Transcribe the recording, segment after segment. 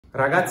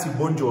Ragazzi,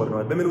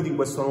 buongiorno e benvenuti in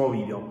questo nuovo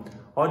video.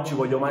 Oggi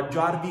voglio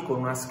omaggiarvi con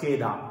una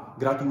scheda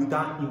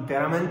gratuita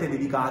interamente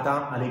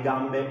dedicata alle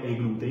gambe e ai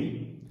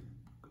glutei,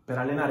 per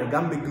allenare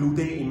gambe e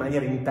glutei in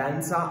maniera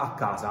intensa a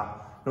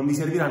casa. Non vi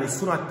servirà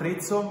nessun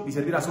attrezzo, vi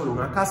servirà solo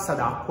una cassa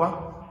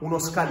d'acqua, uno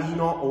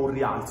scalino o un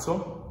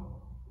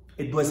rialzo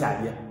e 2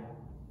 sedie.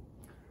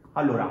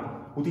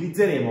 Allora,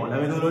 utilizzeremo la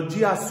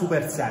metodologia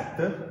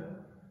superset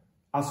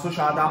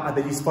associata a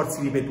degli sforzi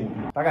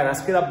ripetuti. Ragazzi, è una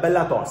scheda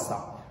bella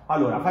tosta.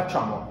 Allora,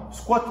 facciamo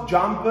squat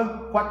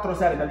jump, 4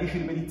 serie da 10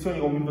 ripetizioni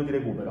con un minuto di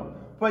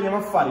recupero. Poi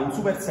andiamo a fare in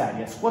super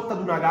serie squat ad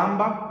una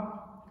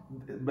gamba,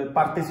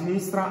 parte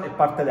sinistra e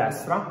parte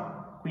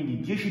destra.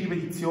 Quindi 10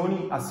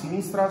 ripetizioni a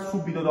sinistra,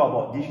 subito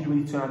dopo 10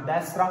 ripetizioni a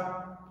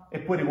destra e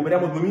poi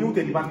recuperiamo 2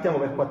 minuti e ripartiamo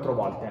per 4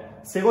 volte.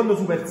 Secondo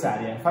super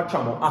serie,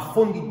 facciamo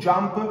affondi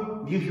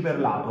jump, 10 per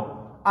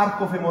lato,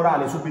 arco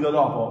femorale subito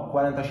dopo,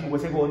 45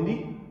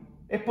 secondi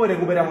e poi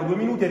recuperiamo 2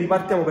 minuti e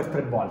ripartiamo per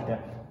 3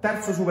 volte.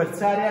 Terzo super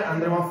serie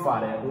andremo a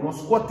fare uno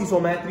squat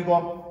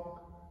isometrico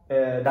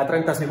da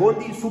 30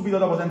 secondi, subito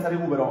dopo senza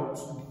recupero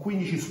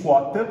 15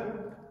 squat,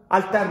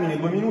 al termine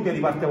 2 minuti e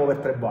ripartiamo per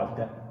 3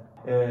 volte.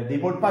 Dei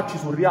polpacci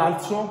sul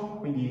rialzo,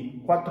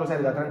 quindi 4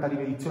 serie da 30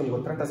 ripetizioni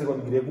con 30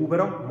 secondi di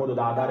recupero, in modo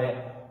da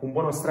dare un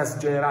buono stress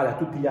generale a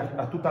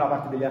tutta la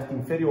parte degli arti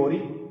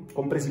inferiori,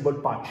 compresi i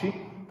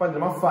polpacci. Poi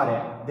andremo a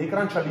fare dei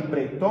crunch al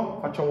libretto,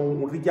 facciamo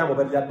un richiamo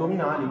per gli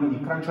addominali,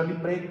 quindi crunch al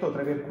libretto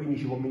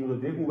 3x15 con un minuto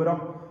di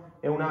recupero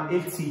e una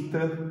heel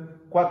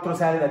sit 4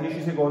 serie da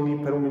 10 secondi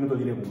per 1 minuto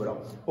di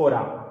recupero.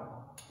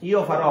 Ora,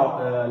 io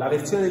farò la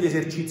versione degli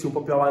esercizi un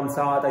po' più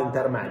avanzata,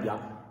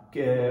 intermedia,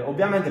 che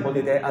ovviamente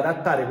potete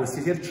adattare questi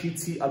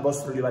esercizi al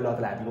vostro livello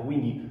atletico,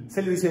 quindi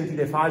se li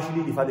sentite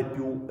facili li fate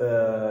più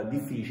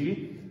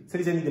difficili, se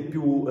li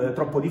sentite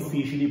troppo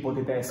difficili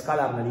potete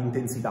scalarne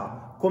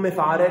l'intensità. Come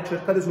fare?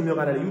 Cercate sul mio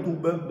canale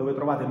YouTube dove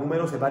trovate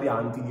numerose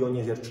varianti di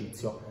ogni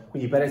esercizio.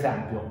 Quindi per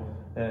esempio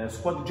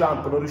squat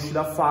jump non riuscite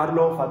a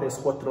farlo, fate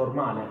squat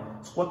normale.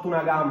 Squat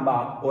una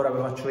gamba, ora ve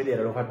lo faccio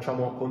vedere, lo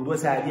facciamo con 2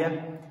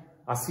 sedie,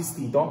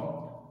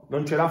 assistito.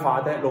 Non ce la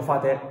fate, lo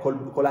fate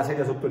con la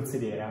sedia sotto il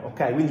sedere,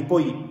 ok? Quindi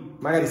poi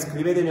magari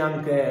scrivetemi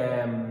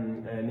anche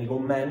nei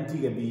commenti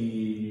che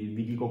vi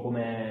dico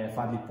come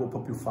farli un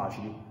po' più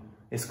facili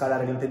e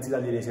scalare l'intensità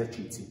degli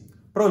esercizi.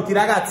 Pronti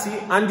ragazzi?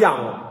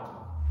 Andiamo!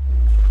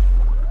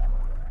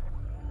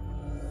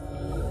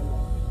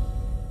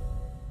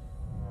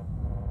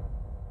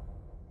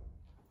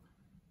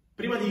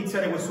 Prima di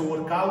iniziare questo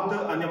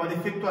workout andiamo ad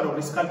effettuare un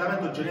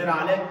riscaldamento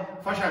generale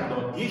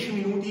facendo 10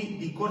 minuti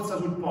di corsa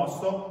sul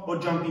posto o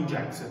jumping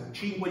jacks,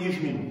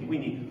 5-10 minuti,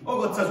 quindi o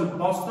corsa sul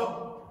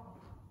posto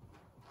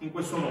in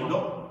questo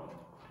modo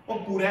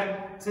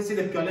oppure se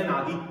siete più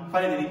allenati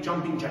farete dei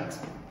jumping jacks.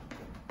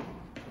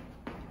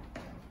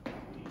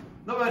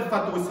 Dopo aver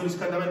fatto questo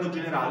riscaldamento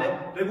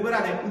generale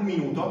recuperate 1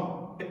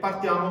 minuto e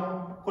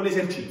partiamo con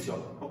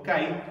l'esercizio,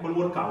 ok? Col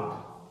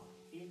workout.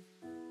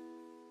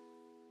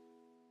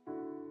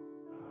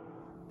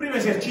 Primo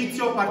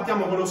esercizio,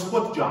 partiamo con lo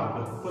squat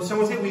jump.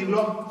 Possiamo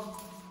seguirlo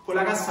con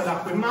la cassa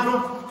d'acqua in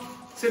mano.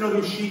 Se non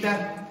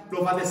riuscite,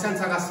 lo fate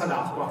senza cassa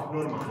d'acqua,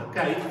 normale,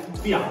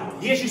 ok? Via,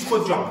 10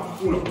 squat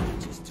jump. 1,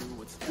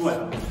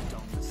 2,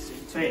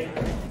 3,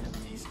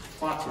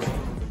 4,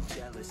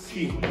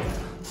 5,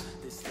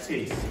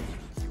 6,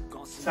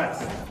 7,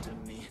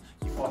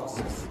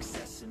 8,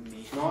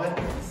 9,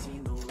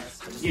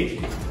 10.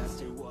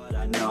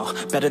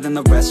 Better than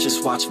the rest,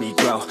 just watch me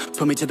grow.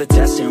 Put me to the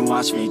test and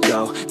watch me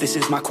go. This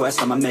is my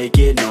quest, I'ma make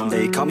it known.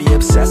 They call me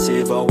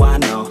obsessive, oh I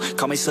know.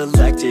 Call me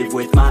selective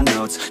with my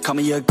notes. Call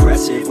me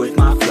aggressive with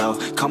my flow.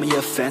 Call me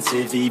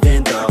offensive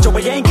even though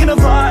Joey ain't gonna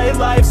lie,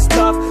 life's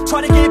tough.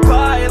 Try to get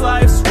by,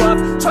 life's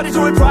rough. Try to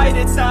do it right,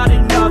 it's not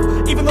enough.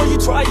 Even though you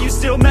try, you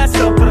still mess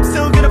up. But I'm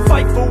still gonna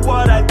fight for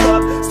what I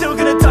love. Still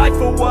gonna die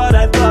for what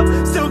I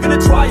love. Still gonna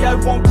try, I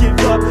won't give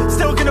up.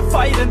 Still gonna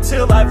fight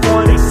until I've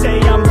won. They say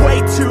I'm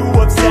way too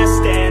obsessed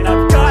and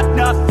I've got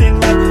nothing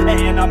left,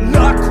 and I'm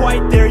not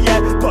quite there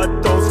yet,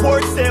 but those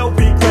words they'll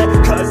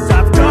regret, cause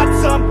I've got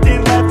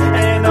something left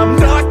and I'm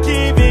not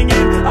giving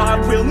in. I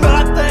will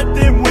not let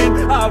them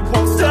win, I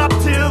won't stop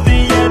till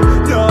the end,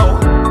 no.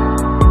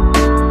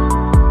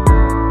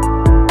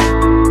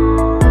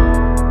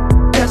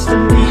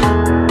 Destiny,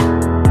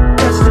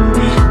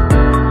 destiny,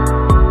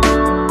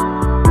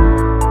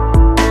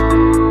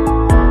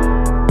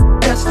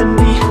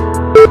 destiny,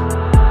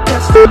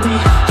 destiny.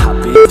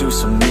 I've been through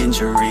some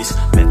injuries,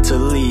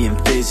 mentally and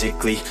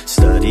physically.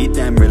 Studied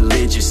them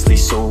religiously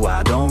so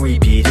I don't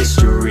repeat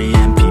history.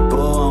 And people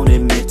won't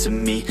admit to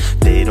me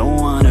they don't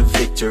want a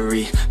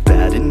victory.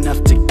 Bad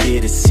enough to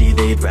get a C,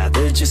 they'd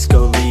rather just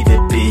go leave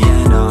it be.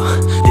 And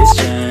this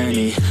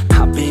journey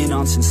I've been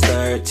on since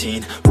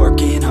 13.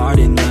 Working hard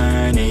and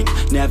learning,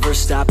 never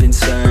stopping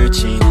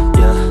searching.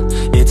 Yeah,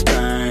 it's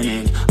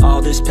burning,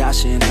 all this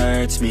passion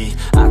hurts me.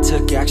 I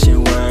took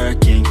action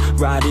working,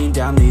 writing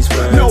down these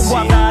words. No,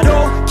 I'm not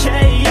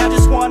okay, I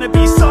just wanna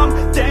be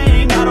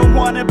something. I don't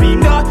wanna be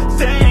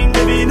nothing,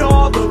 living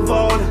all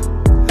alone.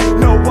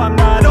 No, I'm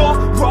not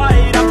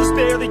alright, I'm just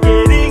barely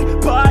getting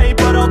by.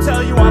 But I'll tell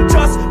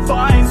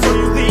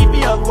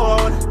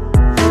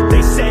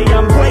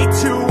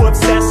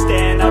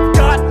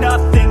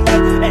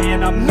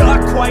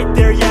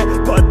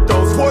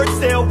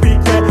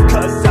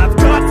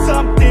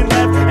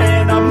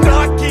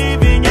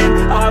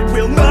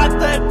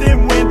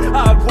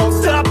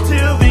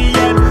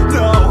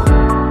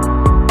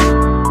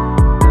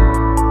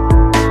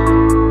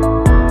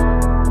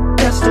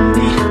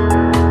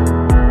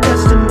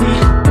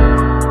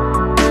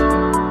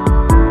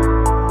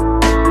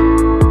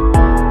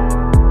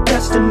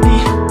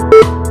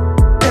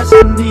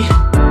destiny.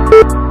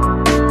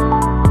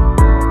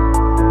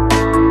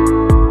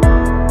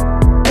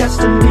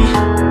 Destiny,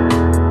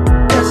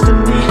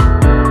 destiny,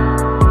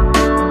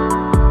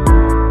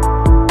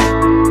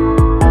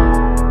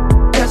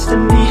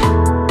 destiny,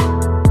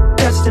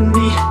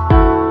 destiny.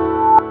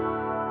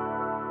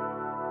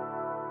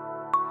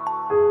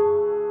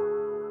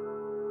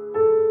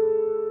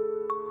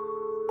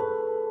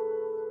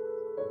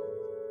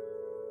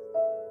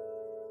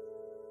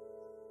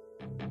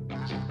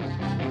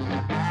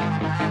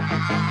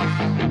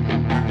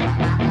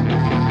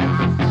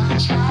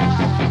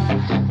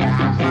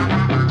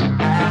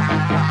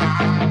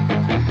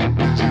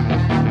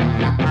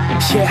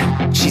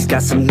 Yeah, she's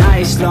got some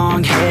nice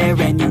long hair,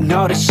 and you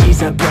know that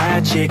she's a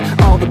bad chick.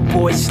 All the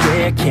boys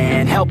stare,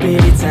 can't help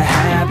it, it's a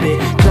habit.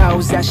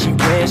 Clothes that she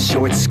wears,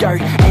 short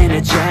skirt and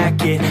a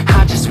jacket.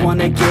 I just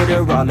wanna get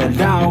her all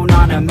alone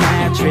on a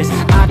mattress.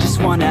 I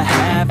just wanna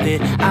have it,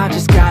 I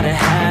just gotta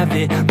have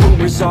it.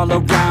 Rumors all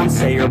around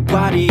say her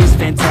body is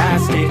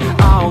fantastic.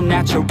 All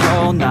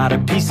natural, not a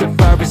piece of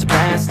fur is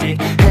plastic.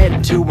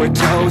 Head to her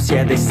toes,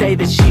 yeah, they say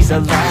that she's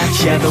a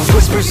latch. Yeah, the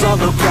whispers all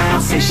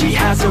around say she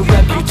has a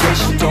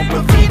reputation. Don't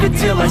believe it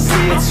till I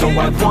see it, so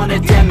I want a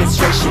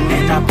demonstration.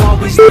 And I've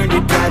always learned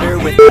it better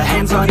with a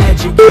hands-on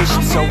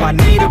education. So I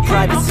need a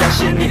private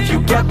session, if you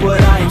get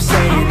what I am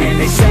saying. And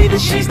they say that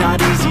she's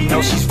not easy,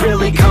 no, she's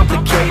really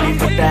complicated.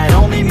 But that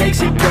only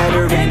makes it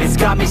better, and it's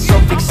got me so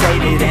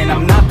fixated. And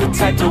I'm not the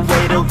type to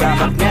wait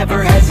around, I've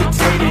never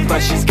hesitated.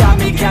 But she's got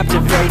me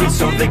captivated,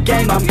 so the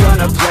game, I'm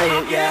gonna play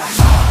it, yeah.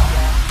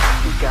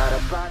 You got a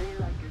body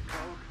like a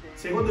coke.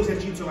 Secondo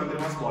esercizio che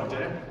andremo a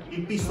svolgere,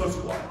 il pistol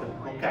squat,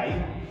 ok?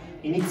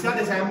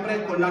 Iniziate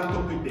sempre con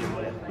l'arto più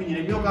debole, quindi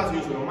nel mio caso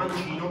io sono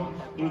mancino,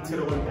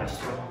 inizierò col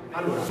destro.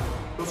 Allora,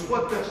 lo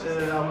squat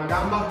a una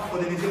gamba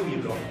potete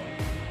eseguirlo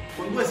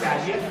con due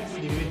sedie,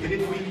 quindi vi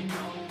mettete qui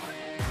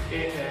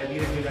e vi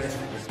reggete le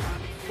spalle.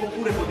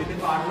 Oppure potete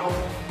farlo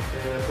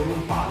con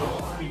un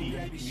palo, quindi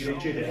vi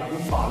reggete ad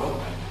un palo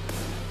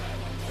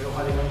e lo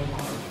fate con un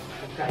palo,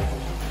 ok?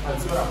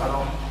 Anzi ora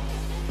farò,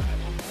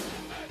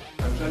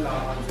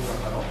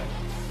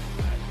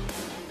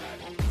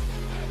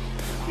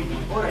 quindi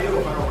ora io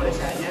lo farò con le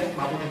sedie,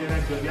 ma potete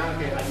reggervi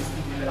anche agli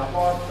stipiti della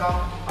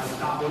porta, al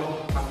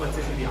tavolo, a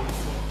qualsiasi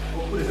rialzo.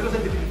 Oppure se lo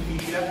sentite più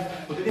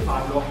difficile potete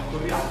farlo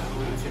con rialzo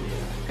sul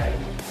sedere, ok?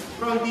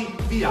 Pronti?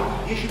 Via!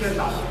 10 per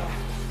lato.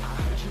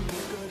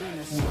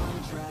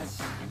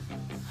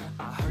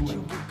 1, 2,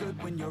 3,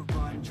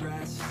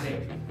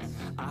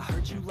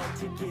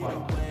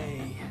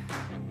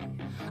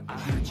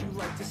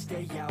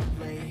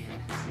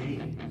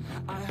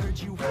 4,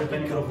 5, per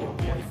bene microfoni,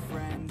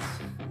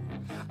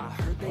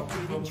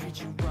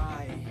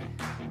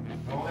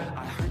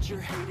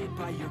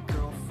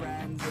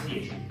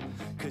 10.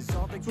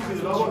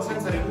 Subito dopo,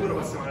 senza recupero,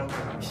 passiamo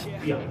all'altra gamba.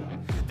 Via. 1, 2,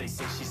 3,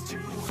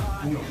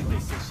 4, 5,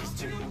 6,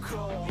 7, 8.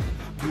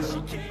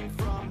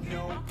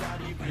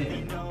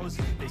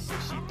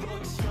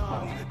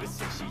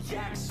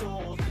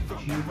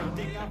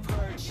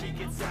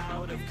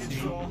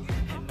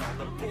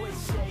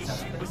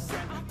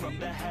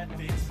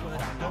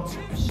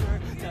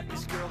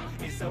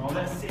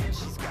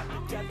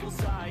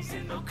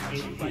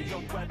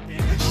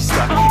 She's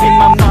stuck in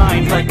my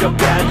mind like a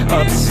bad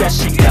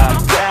obsession.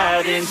 Got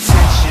bad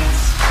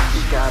intentions.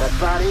 She got a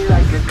body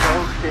like a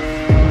coke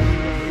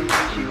thing.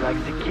 She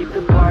likes to keep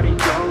the party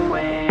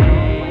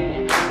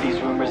going.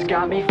 These rumors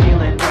got me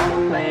feeling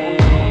lonely.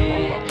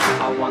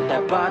 I want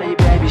that body,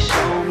 baby,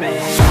 show me.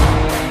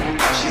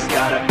 She's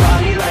got a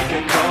body like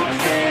a coke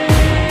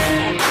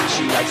thing.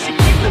 She likes to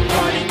keep the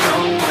party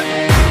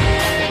going.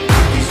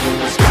 These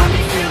rumors got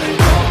me feeling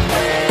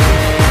lonely.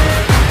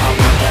 I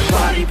want that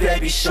body,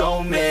 baby,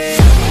 show me.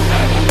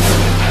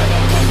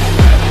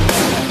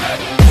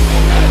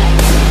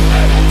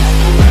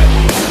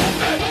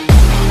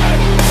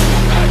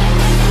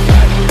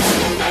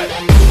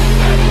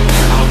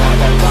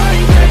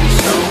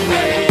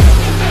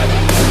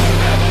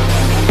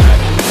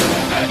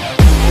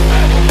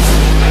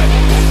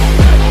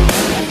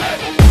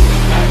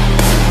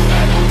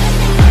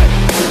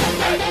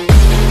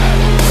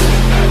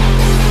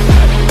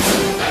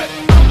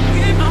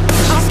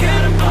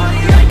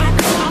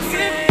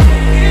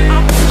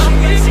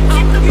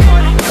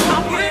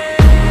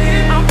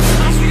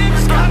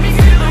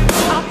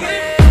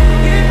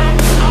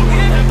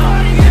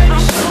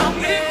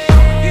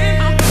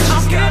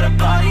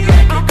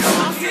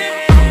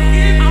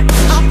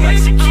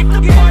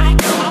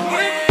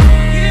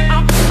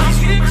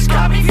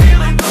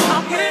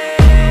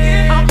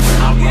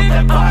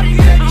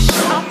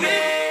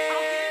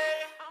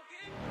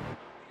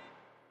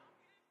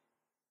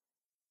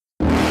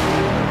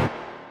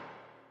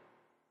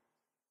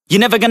 You're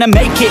never gonna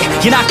make it,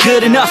 you're not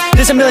good enough.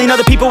 There's a million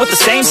other people with the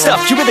same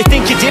stuff. You really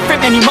think you're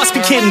different? Man, you must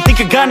be kidding. Think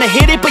you're gonna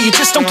hit it, but you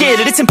just don't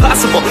get it. It's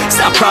impossible, it's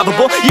not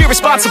probable, you're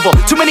irresponsible.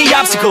 Too many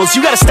obstacles,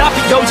 you gotta stop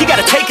it, yo. You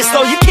gotta take it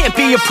slow, you can't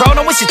be a pro.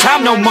 Don't waste your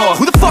time no more.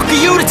 Who the fuck are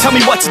you to tell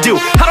me what to do?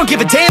 I don't give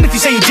a damn if you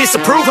say you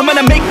disapprove. I'm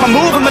gonna make my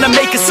move, I'm gonna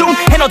make a soon,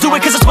 and I'll do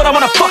it cause it's what I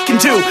wanna fucking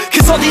do.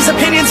 Cause all these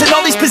opinions and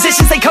all these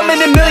positions, they come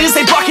in millions,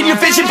 they blocking your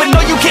vision. But no,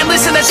 you can't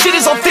listen, that shit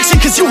is all fiction.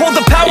 Cause you hold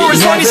the power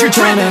as long as you're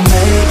dreaming.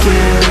 Make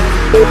it.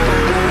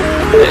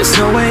 There's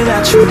no way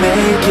that you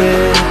make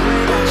it.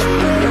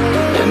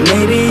 And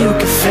maybe you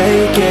can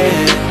fake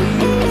it,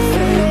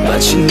 but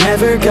you're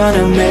never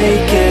gonna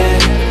make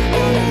it.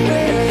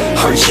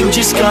 Are you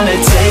just gonna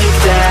take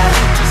that?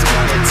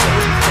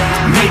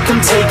 Make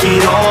them take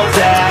it all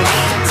back.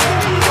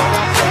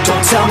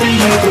 Don't tell me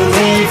you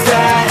believe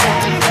that.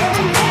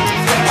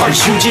 Are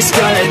you just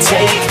gonna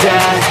take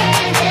that?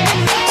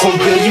 Or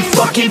will you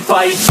fucking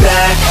fight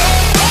back?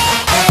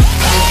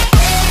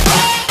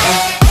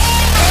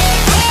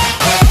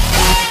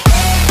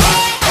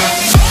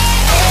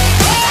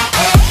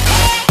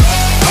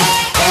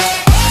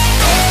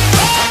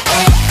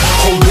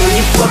 Or will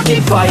you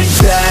fucking fight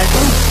back?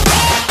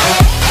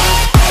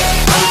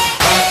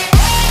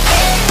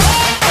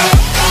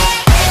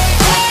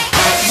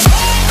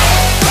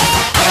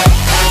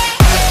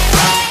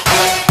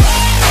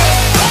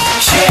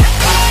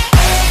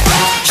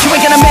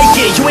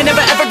 You ain't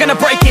never ever gonna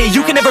break it.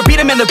 You can never beat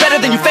them and they're better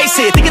than you, face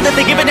it. Thinking that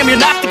they give a damn,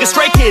 you're not thinking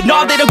straight, kid.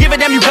 No, they don't give a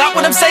damn, you got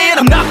what I'm saying?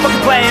 I'm not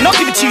fucking playing, I'll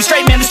give it to you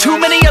straight, man. There's too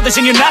many others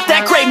and you're not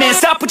that great, man.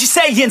 Stop what you're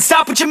saying,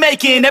 stop what you're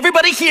making.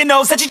 Everybody here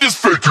knows that you just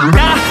faking.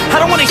 Nah,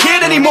 I don't wanna hear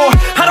it anymore,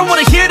 I don't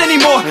wanna hear it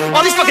anymore.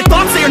 All these fucking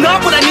thoughts, they are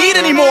not what I need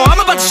anymore. I'm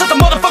about to shut the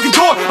motherfucking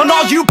door on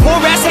all you poor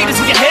ass haters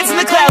with your heads in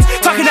the clouds,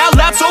 talking out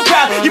loud so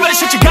proud. You better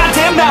shut your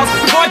goddamn mouth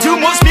before I do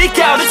more, speak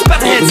out. It's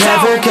about to head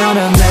south. You're never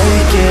gonna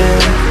make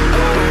it.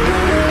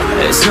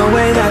 There's no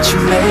way that you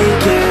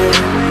make it.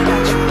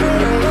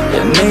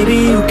 And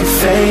maybe you can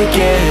fake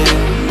it,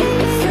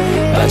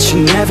 but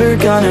you're never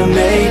gonna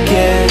make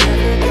it.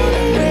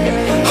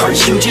 Are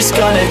you just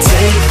gonna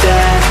take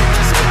that?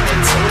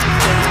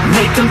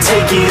 Make them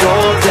take it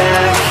all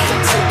back.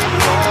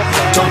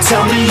 Don't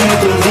tell me you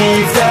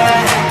believe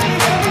that.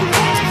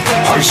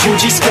 Are you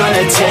just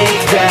gonna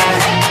take that?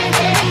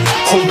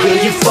 Or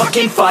will you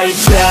fucking fight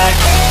back?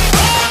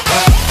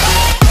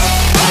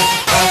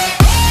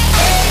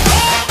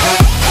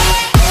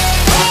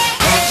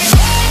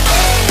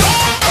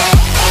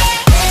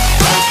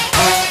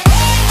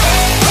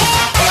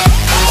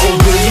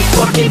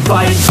 Fucking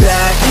fight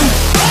back.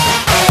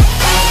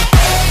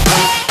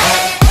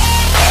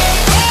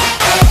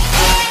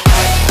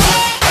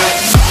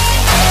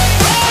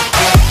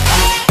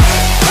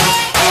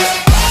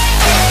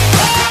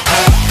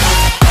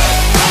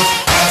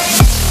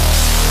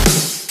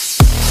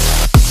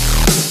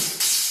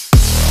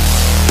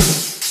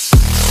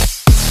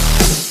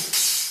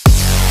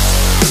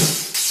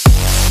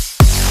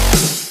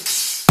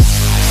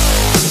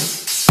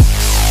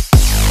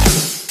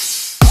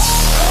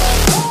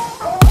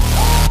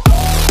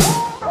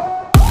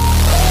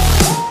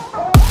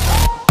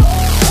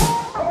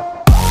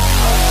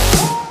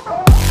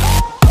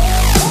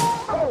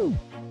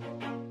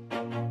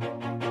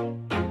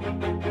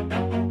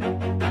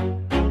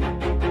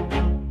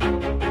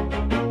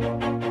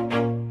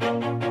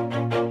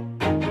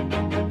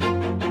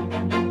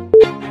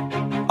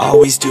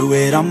 Always do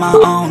it on my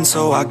own,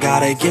 so I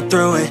gotta get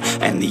through it.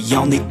 And the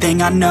only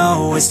thing I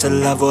know is to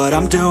love what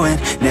I'm doing.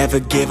 Never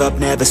give up,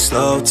 never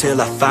slow, till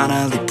I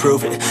finally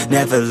prove it.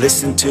 Never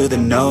listen to the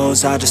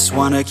no's, I just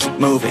wanna keep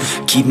moving.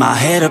 Keep my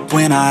head up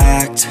when I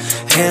act,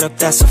 head up,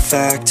 that's a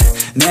fact.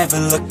 Never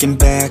looking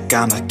back,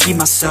 I'ma keep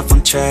myself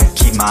on track.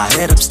 Keep my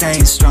head up,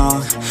 staying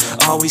strong,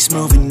 always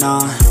moving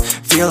on.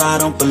 Feel I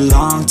don't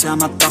belong, tell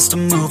my thoughts to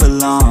move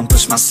along.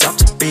 Push myself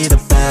to be the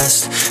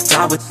best,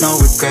 die with no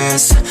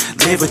regrets.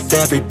 Live with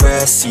every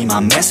breath, see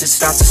my message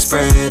start to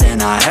spread.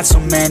 And I had so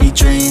many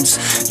dreams,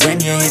 then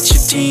you hit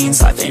your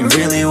teens. Life ain't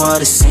really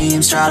what it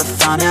seems, try to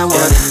find out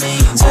what it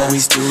means.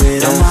 Always do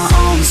it on my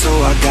own, so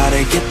I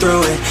gotta get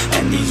through it.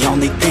 And the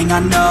only thing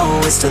I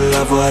know is to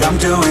love what I'm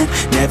doing.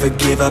 Never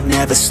give up,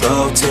 never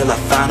slow, till I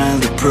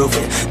finally prove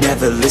it.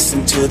 Never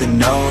listen to the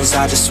no's,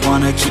 I just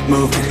wanna keep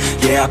moving.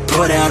 Yeah, I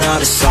put out all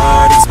this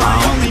art, it's my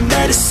only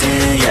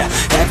medicine. Yeah,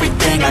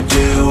 everything I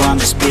do, I'm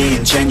just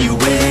being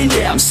genuine.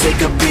 Yeah, I'm sick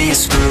of being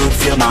screwed,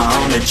 feel my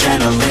own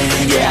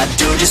adrenaline. Yeah, I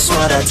do just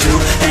what I do,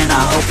 and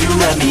I hope you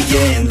let me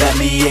in,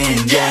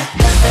 yeah.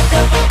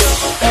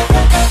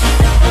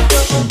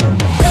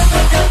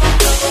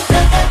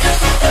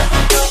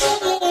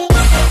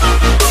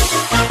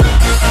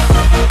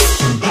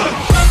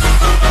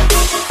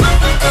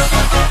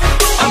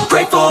 I'm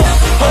grateful,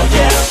 oh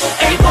yeah,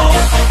 able,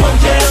 oh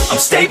yeah, I'm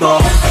stable,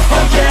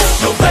 oh yeah,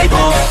 no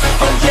label,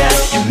 oh yeah,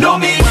 you know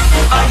me,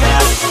 I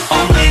have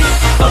only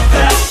a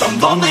path, I'm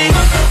lonely,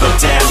 but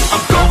damn,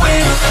 I'm going to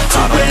win.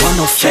 I don't want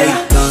no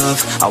fake love,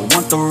 love, I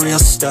want the real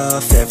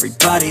stuff.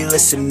 Everybody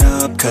listen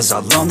up, cause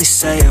I'll only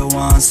say it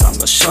once. I'm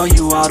gonna show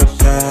you all the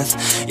path.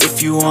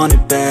 If you want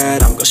it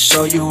bad, I'm gonna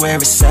show you where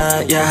it's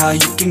at. Yeah, how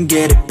you can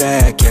get it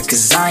back. Yeah,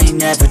 cause I ain't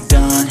never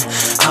done.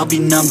 I'll be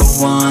number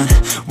one,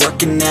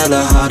 working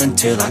hella hard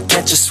until I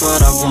get just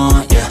what I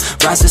want. Yeah,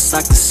 rise just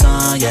like the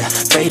sun. Yeah,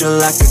 fatal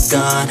like a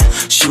gun.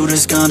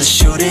 Shooter's gonna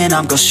shoot and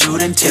I'm gonna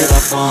shoot until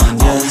I won.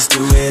 Yeah, always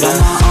do it on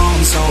my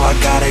own, so I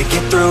gotta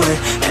get through it.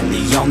 And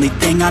the only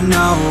thing I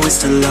know is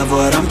to love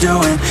what I'm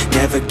doing.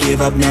 Never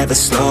give up, never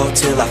slow,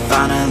 till I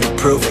finally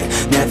prove it.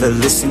 Never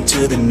listen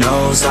to the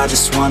no's, I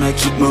just wanna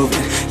keep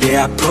moving.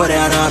 Yeah, I put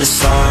out all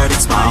this art,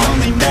 it's my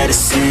only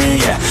medicine.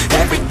 Yeah,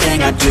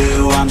 everything I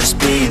do, I'm just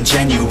being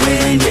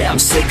genuine. Yeah, I'm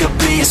sick of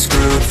being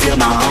screwed, feel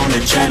my own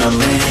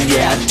adrenaline.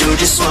 Yeah, I do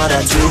just what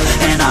I do,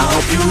 and I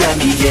hope you let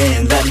me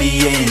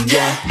in,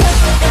 yeah.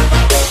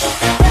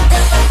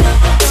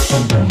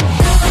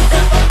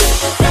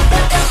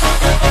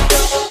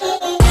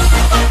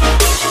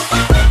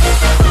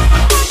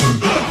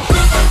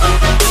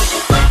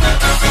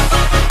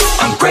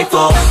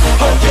 Grateful,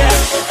 oh yeah,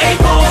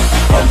 able,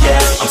 oh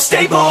yeah, I'm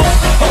stable,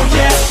 oh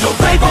yeah, no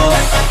label,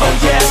 oh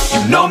yeah,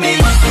 you know me,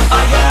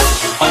 I have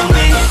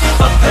only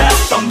a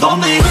path, I'm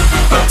lonely,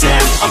 but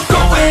damn, I'm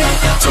going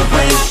to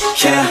win,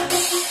 yeah.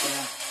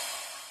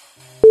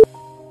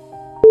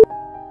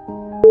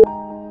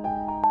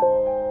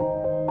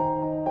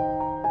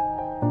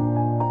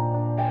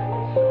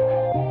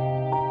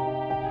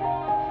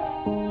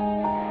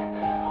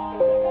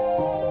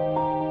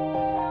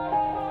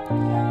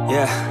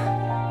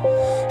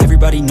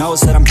 Everybody knows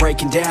that I'm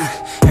breaking down.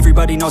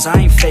 Everybody knows I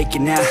ain't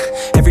faking now.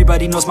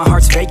 Everybody knows my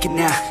heart's vacant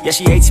now. Yeah,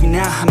 she hates me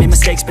now, I made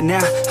mistakes but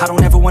now I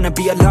don't ever wanna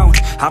be alone.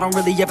 I don't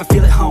really ever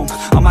feel at home.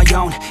 On my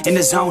own, in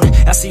the zone,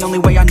 that's the only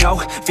way I know.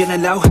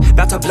 Feeling low,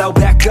 about to blow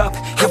back up.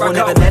 I won't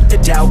ever let the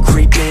doubt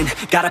creep in.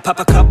 Gotta pop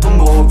a couple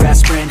more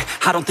aspirin.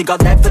 I don't think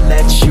I'll ever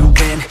let you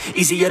in.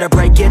 Easier to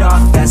break it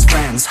off best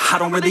friends. I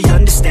don't really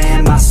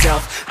understand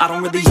myself. I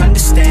don't really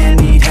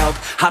understand, need help.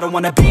 I don't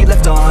wanna be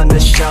left on the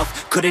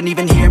shelf. Couldn't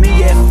even hear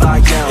me if I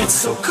yelled. It's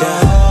so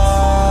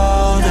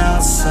cold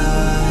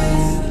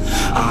outside,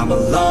 I'm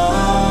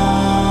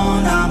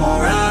alone, I'm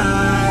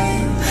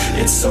alright.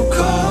 It's so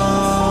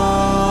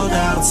cold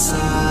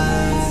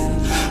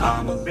outside,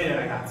 I'm alone. Bene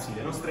ragazzi,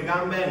 le nostre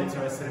gambe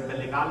iniziano ad essere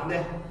belle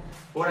calde.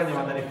 Ora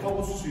andiamo a dare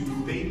focus sui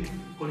glutei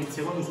con il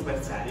secondo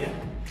super serie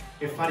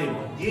e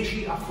faremo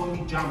 10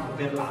 affondi jump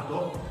per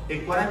lato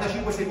e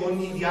 45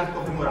 secondi di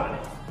arco femorale.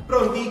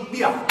 Pronti?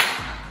 Via!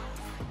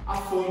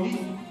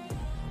 Affondi.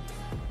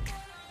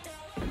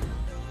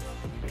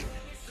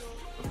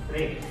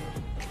 3,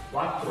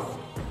 4,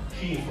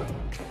 5,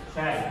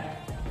 6,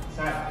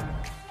 7,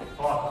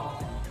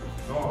 8,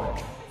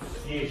 9,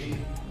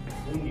 10,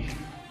 11,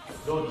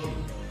 12,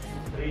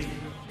 13,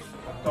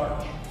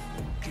 14,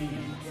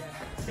 15,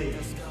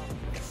 16,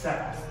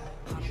 17,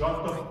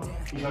 18,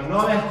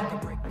 19,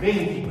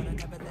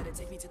 20.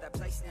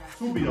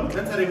 Subito,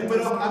 senza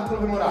recupero, arco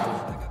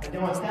femorale.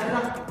 Andiamo a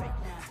terra.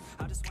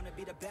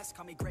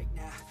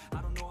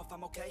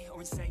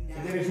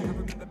 Sedere su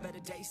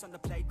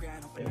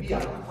e via,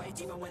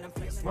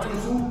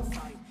 mani su,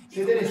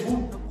 sedere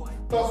su,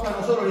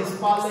 toccano solo le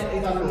spalle e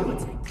i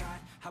talloni.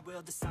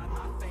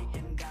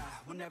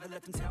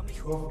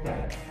 Ok,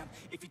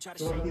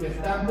 devo dire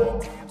il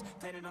tempo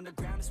e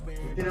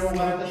teniamo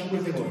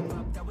 45 secondi.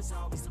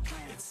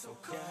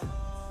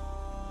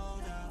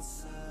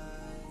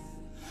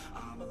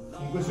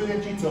 In questo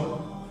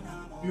esercizio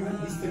più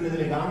distendete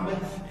le gambe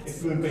e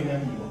più è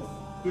impegnativo.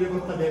 Più le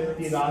portate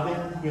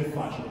piegate, più è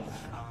facile.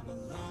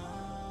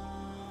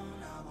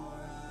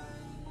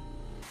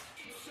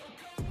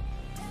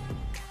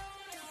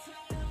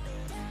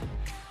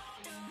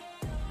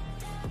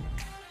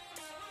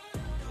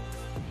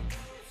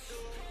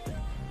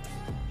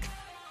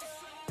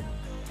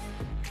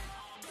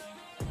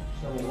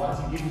 Siamo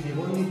quasi 10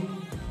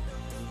 secondi.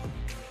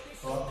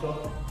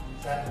 8,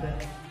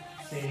 7,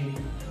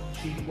 6,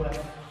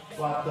 5,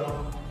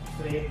 4,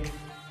 3,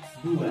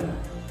 2,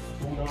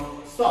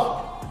 1,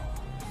 stop!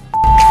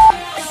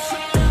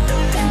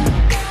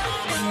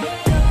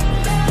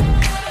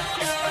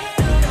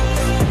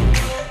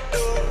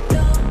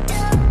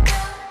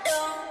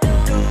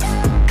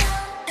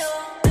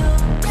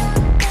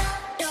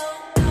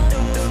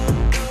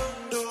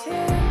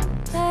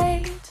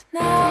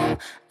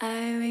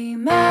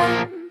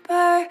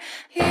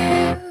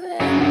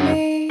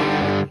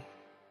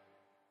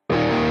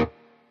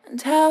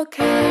 How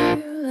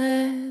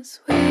careless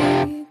we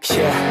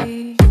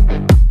yeah.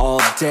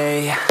 All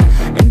day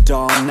and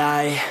all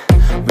night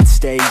we'd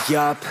stay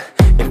up,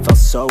 it felt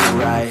so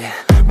right.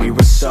 We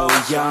were so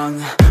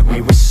young,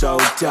 we were so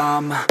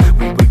dumb.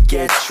 We would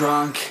get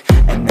drunk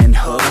and then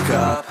hook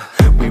up.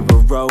 We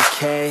were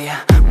okay,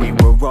 we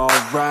were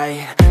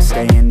alright,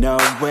 staying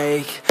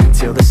awake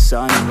till the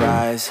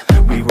sunrise.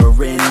 We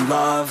were in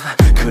love,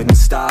 couldn't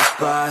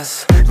stop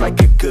us. Like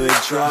a good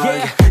drug,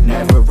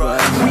 never run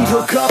off. We'd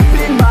hook up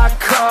in my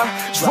car,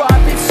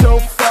 driving so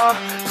far,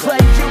 play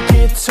you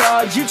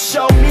guitar, you'd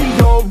show me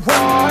your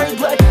art.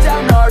 Let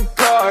down our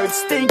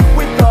guards, think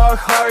with our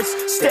hearts,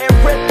 stare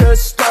at the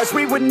stars,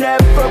 we were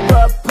never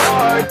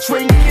apart.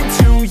 Drinking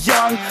too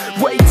young,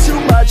 way too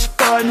much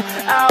fun,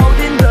 out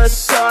in the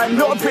sun,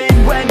 orbit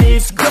when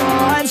it's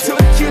gone.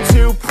 Took you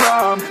to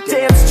prom,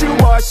 dance to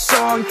our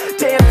song,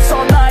 dance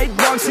all night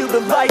long till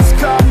the lights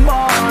come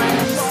on.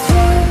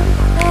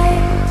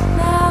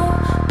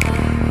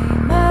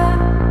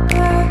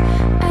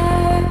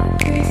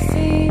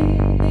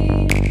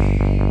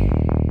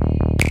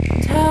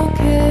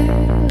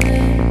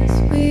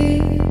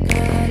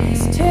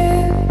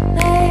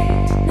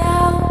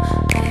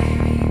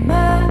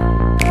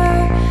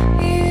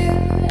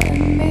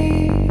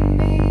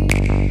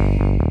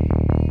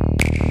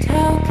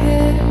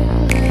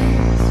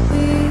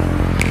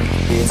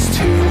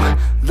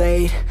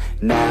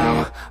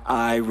 Now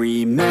I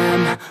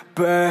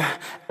remember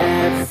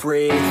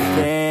everything,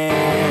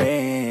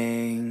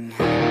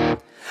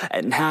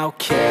 and how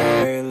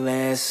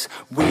careless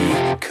we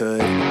could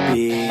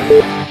be,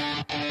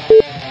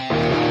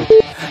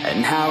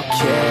 and how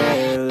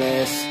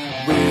careless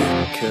we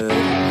could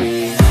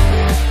be,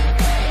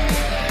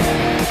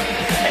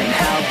 and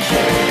how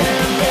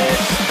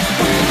careless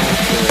we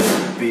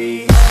could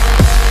be.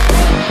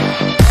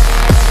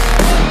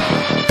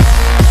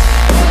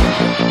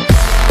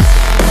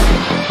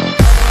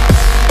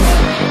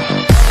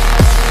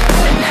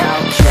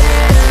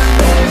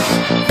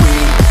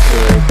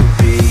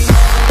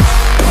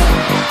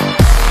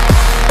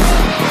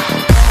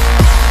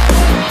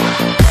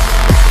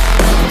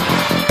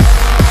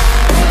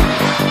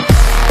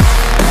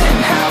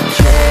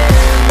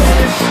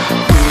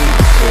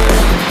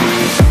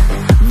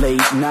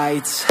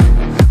 Nights,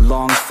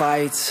 long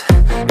fights,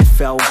 it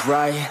felt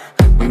right,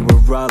 we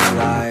were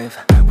alive.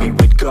 We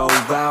would go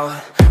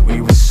out, we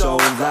were so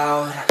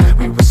loud,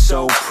 we were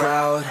so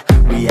proud,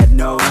 we had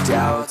no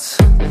doubts.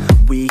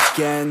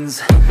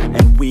 Weekends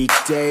and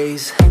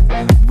weekdays,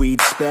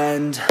 we'd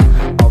spend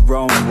our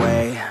own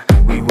way.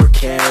 We were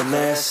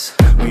careless,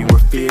 we were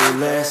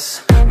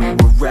fearless, we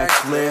were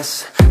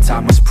reckless,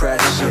 time was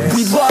precious.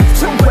 We loved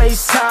to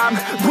waste time,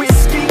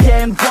 whiskey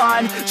and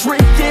wine,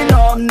 drinking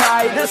all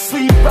night,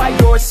 asleep by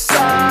your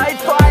side.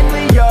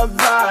 Finally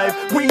alive,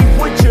 we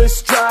would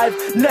just drive,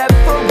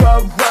 never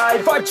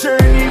arrive. Our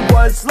journey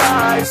was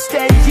live,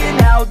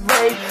 staying out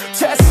late,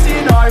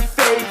 testing our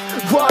fate,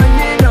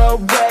 running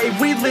away.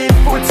 We live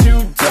for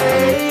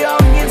today,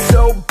 young and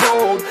so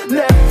bold,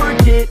 never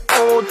get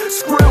old.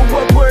 Screw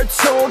what we're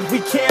told, we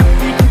can't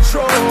be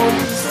controlled.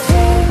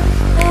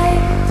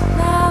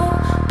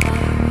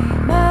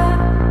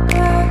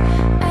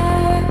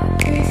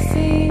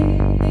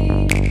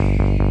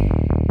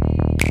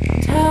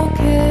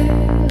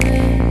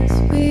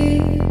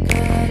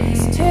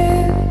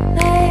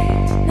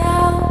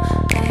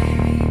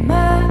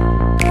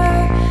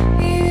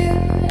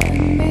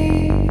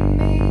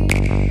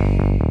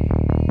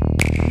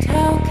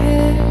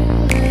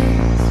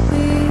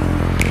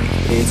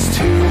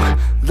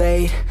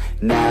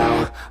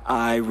 Now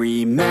I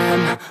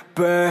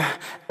remember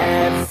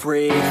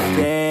everything,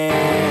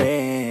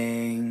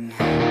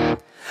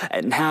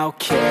 and how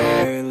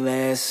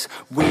careless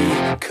we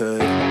could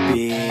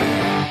be,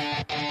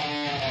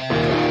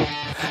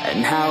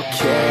 and how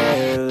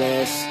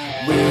careless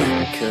we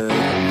could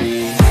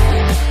be,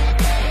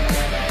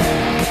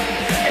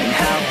 and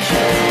how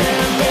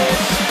careless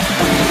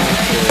we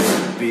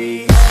could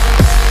be.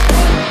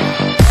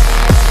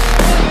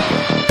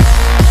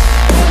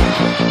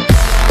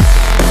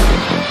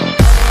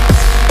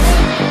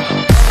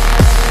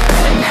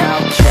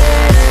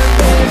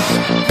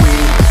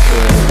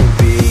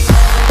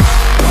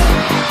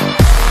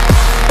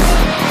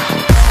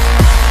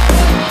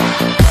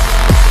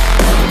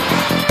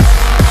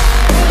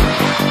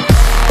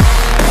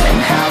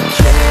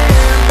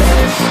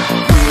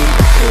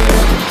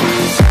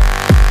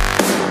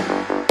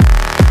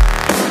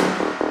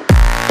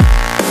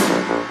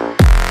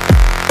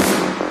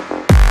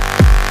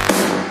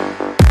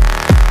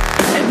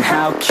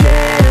 How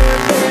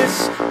careless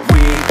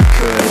we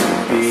could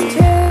be. It's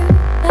too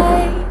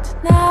late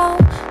now,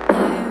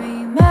 I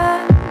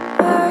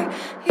remember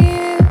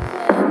you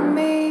and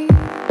me,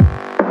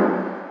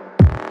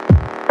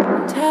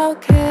 and how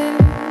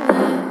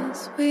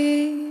careless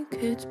we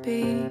could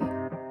be.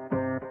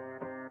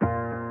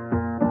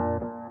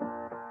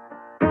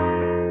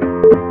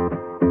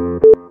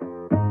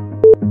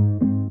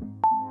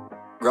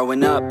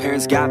 Growing up,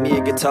 parents got me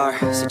a guitar.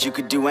 Said you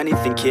could do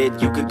anything,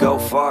 kid, you could go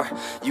far.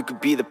 You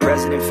could be the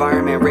president,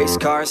 fireman, race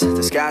cars.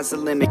 The sky's the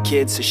limit,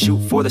 kid, so shoot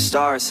for the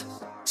stars.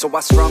 So I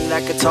strummed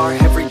that guitar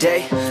every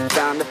day,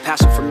 found a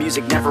passion for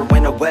music, never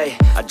went away.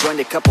 I joined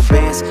a couple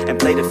bands and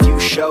played a few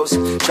shows,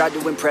 tried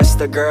to impress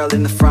the girl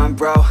in the front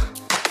row.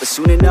 But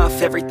soon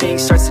enough, everything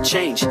starts to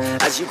change.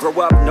 As you grow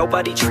up,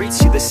 nobody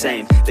treats you the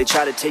same. They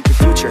try to take your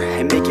future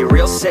and make it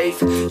real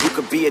safe. You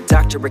could be a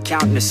doctor,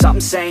 accountant, or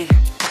something sane.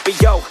 But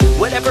yo,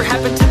 whatever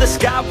happened to the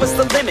sky was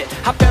the limit.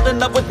 I fell in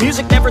love with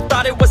music, never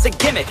thought it was a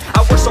gimmick.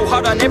 I worked so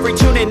hard on every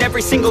tune and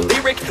every single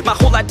lyric. My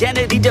whole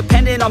identity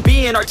depended on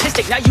being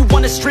artistic. Now you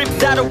wanna strip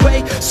that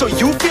away so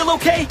you feel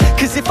okay?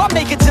 Cause if I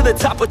make it to the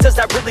top, what does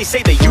that really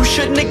say? That you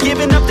shouldn't have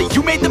given up, that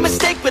you made the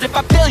mistake? But if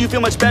I fail, you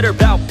feel much better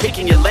about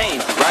picking your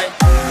lane, right?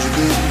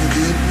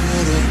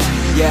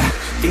 Yeah,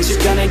 things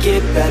are gonna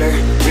get better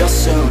real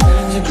soon.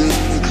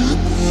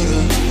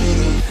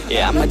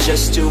 Yeah, I'ma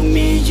just do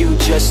me, you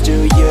just do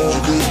you.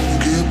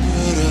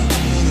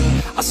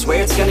 I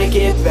swear it's gonna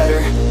get better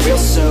real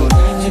soon.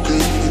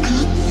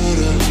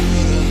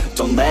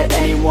 Don't let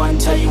anyone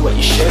tell you what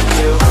you should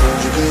do.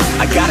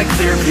 I got a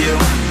clear view,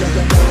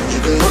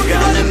 we're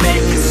gonna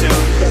make it soon.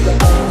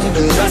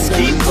 Just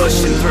keep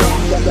pushing through.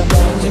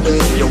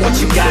 You're what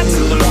you got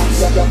to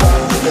lose.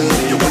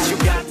 You're what you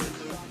got to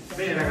lose.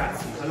 Bene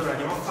ragazzi, allora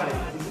andiamo a fare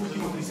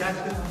l'ultimo preset.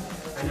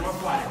 Andiamo a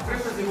fare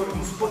 30 secondi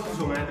di squat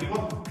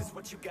isometrico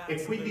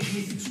e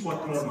 15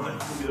 squat normali,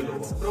 subito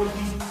dopo.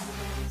 Pronti?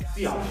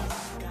 Via!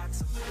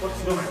 Squat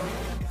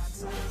isometrico.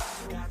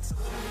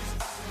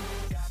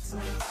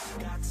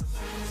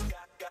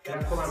 Mi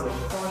raccomando,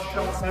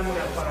 coscia,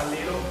 femore al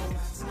parallelo,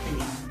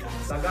 quindi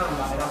la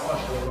gamba e la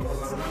coscia devono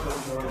formare un angolo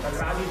di 90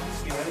 gradi,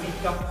 schiena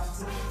dritta,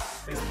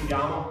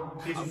 respiriamo,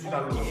 pesi sui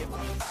talloni.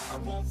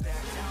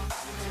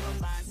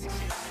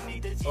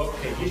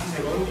 Ok, 10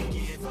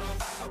 secondi.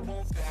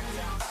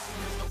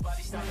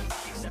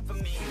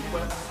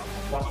 5,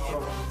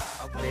 4,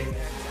 3,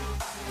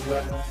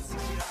 2,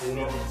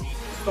 1.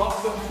 Stop,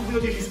 subito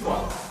 10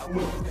 squat.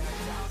 1,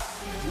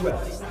 2,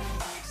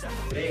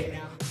 3,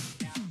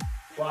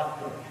 4,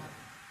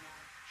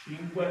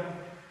 5,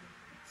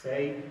 6,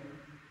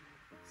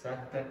 7,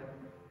 8,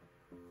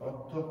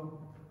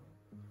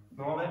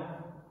 9,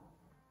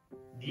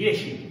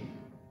 10.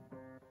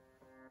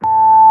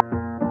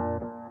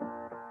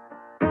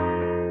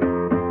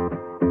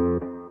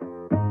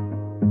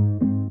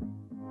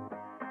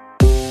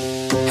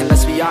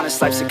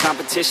 Honest, life's a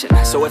competition.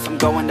 So if I'm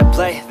going to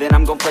play, then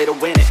I'm gonna play to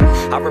win it.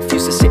 I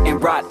refuse to sit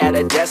and rot at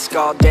a desk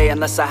all day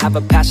unless I have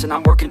a passion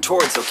I'm working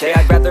towards, okay?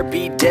 I'd rather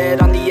be dead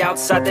on the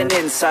outside than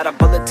inside. A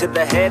bullet to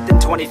the head than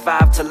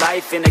 25 to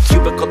life in a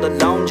cubicle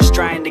alone, just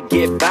trying to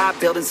get by,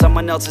 building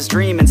someone else's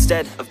dream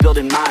instead of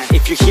building mine.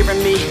 If you're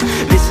hearing me,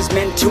 this is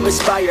meant to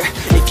inspire.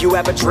 If you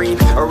have a dream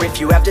or if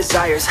you have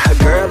desires, a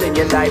girl in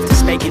your life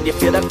that's making you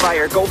feel that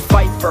fire, go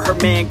fight for her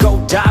man, go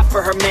die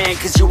for her man.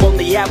 Cause you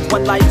only have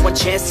one life, one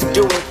chance to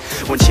do it,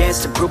 one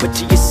chance to prove it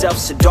to yourself,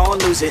 so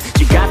don't lose it.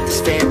 You got this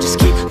fam, just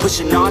keep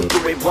pushing on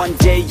through it. One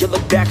day you'll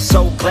look back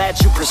so glad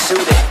you pursued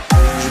it.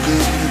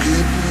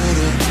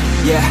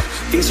 Yeah,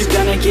 things are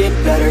gonna get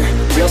better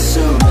real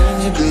soon.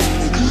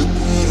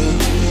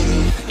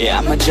 Yeah,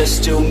 I'ma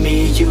just do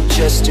me, you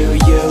just do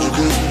you.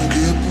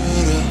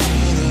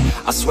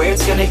 I swear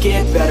it's gonna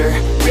get better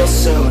real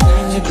soon.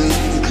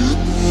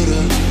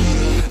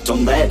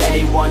 Don't let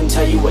anyone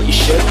tell you what you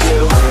should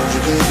do.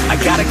 I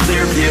got a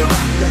clear view,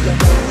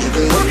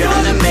 we're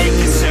gonna make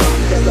it soon.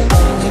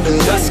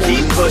 Just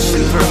keep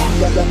pushing through.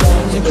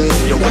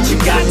 You're what you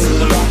got to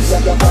lose.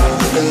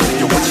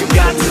 You're what you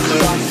got to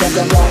lose.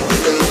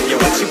 You're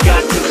what you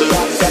got to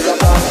lose.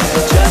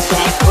 Just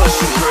keep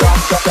pushing through.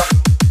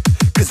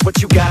 Cause what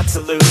you got to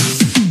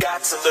lose,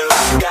 got to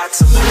lose, got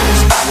to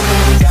lose,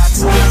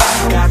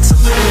 got to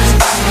lose,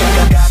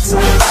 got to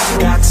lose,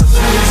 got to lose, got to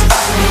lose,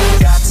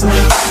 got to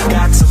lose,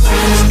 got to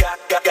lose,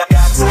 got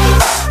to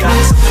lose,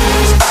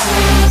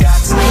 got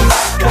to lose,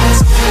 got to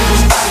lose,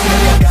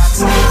 got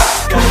to lose,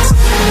 got to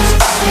lose,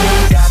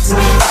 got to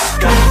lose.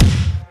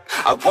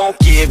 I won't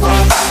give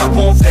up, I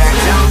won't back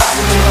down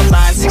till the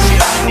line 6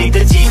 feet underneath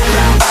the deep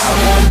ground. I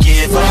won't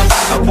give up,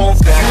 I won't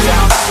back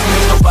down.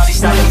 There's nobody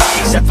stopping me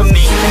except for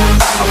me now.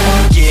 I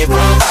won't give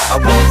up, I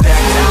won't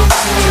back down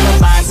till the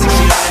line 6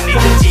 feet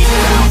underneath the deep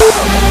ground.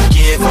 I won't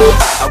give up,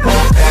 I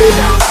won't back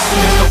down.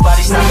 There's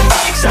nobody stopping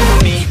me except for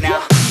me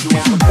now. You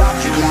won't stop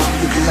me now,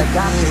 because I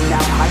got this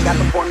now. I got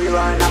the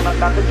formula and I'm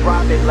about to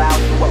drop it loud.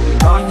 So what we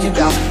talking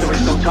about? There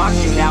is no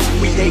talking now.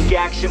 We take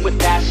action with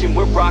passion,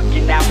 we're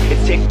rocking now. It's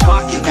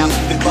tick-tocking now,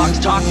 the clock's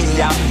talking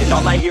down. And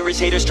all I hear is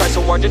haters try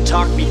so hard to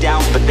talk me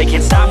down, but they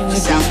can't stop the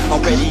sound,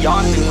 already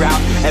on the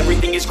ground.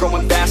 Everything is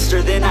growing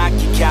faster than I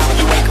can count.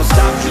 You ain't gon'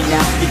 stop me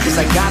now, because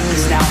I got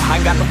this now. I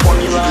got the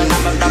formula and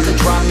I'm about to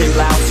drop it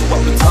loud. So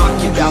what we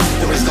talking about?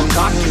 There is no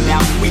talking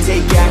now. We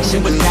take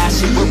action with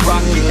passion, we're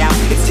rocking now.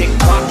 It's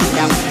tick-tocking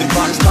now, the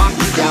clock's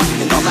talking down.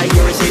 And all I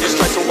hear is haters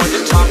try so hard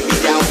to talk me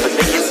down, but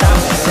they can't stop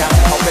the sound,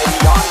 already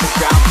on the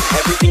ground.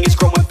 Everything is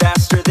growing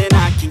faster than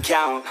I can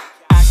count.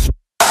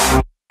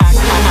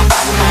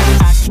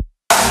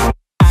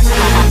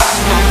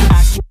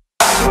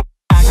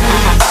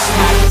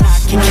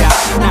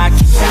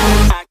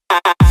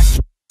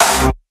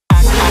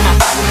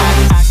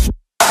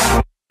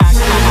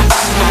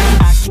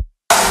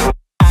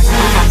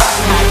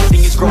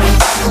 Everything is growing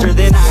faster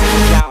than I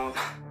can count.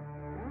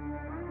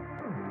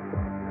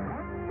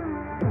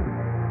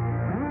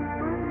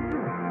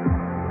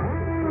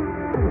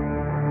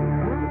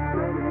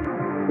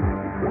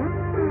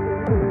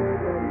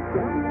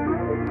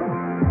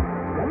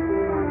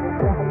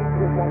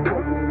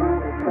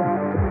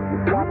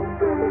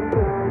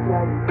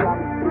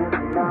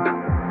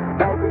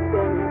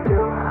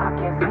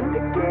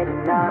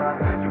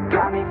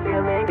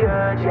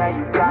 good, yeah,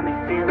 you got me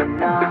feeling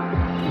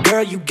numb.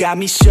 Girl, you got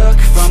me shook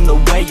from the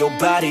way your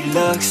body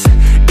looks.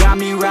 Got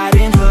me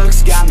riding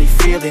hooks, got me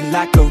feeling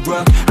like a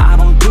rook. I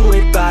don't do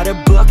it by the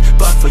book,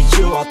 but for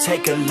you I'll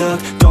take a look.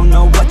 Don't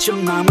know what your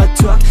mama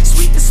took,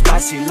 sweet and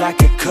spicy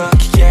like a cook,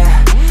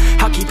 yeah.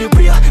 I'll keep it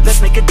real,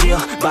 let's make a deal.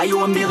 Buy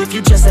you a meal if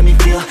you just let me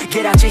feel.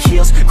 Get out your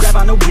heels, grab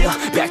on the wheel.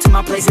 Back to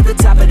my place at the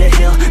top of the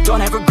hill.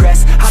 Don't have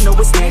regrets, I know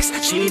what's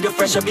next. She need a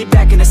fresh, I'll be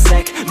back in a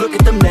sec. Look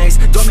at them legs,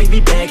 don't make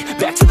me beg.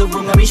 Back to the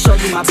room, let me show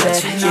you my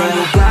bed. Touching on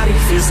your body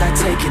feels like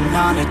taking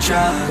on a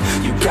drug.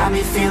 You got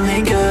me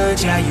feeling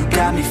good, yeah, you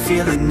got me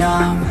feeling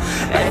numb.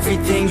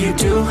 Everything you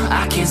do,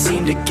 I can't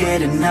seem to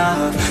get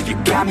enough. You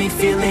got me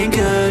feeling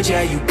good,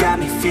 yeah, you got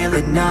me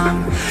feeling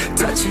numb.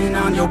 Touching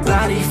on your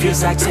body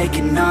feels like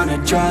taking on a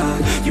drug.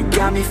 You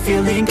got me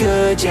feeling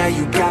good, yeah,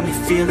 you got me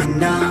feeling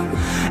numb.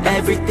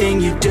 Everything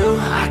you do,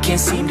 I can't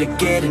seem to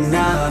get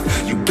enough.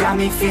 You got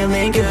me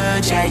feeling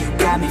good, yeah, you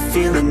got me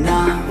feeling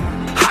numb.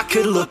 I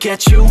could look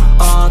at you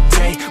all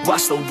day,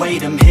 watch the way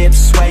them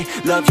hips sway.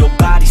 Love your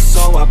body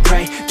so I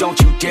pray, don't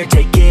you dare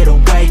take it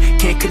away.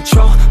 Can't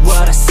control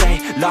what I say,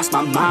 lost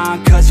my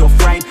mind cause your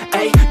frame.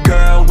 Hey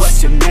girl,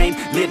 what's your name?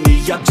 Lit me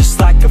up just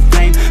like a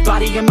flame.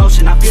 Body in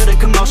motion, I feel the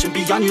commotion.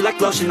 Beyond you like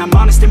lotion, I'm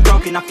honest and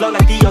broken. I flow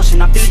like the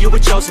ocean, I feel you were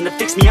chosen to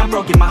fix me, I'm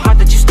broken. My heart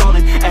that you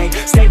stolen, hey.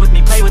 Stay with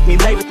me, play with me,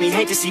 lay with me.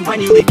 Hate to see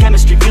when you leave,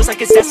 chemistry feels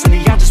like it's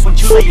destiny. I just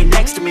want you laying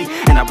next to me,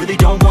 and I really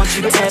don't want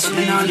you to touch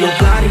me. On your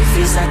body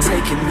feels like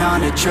taking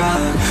on a drug.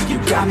 You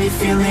got me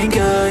feeling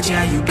good,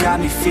 yeah, you got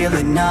me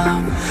feeling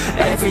numb.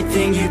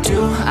 Everything you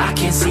do, I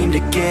can't seem to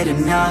get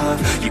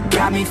enough. You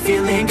got me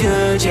feeling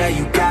good, yeah,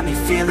 you got me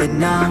feeling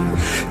numb.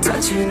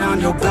 Touching on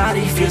your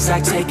body feels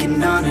like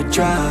taking on a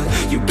drug.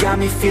 You got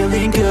me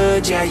feeling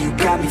good, yeah, you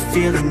got me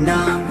feeling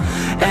numb.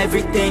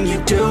 Everything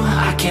you do,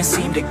 I can't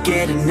seem to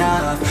get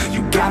enough.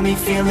 You got me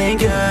feeling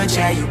good,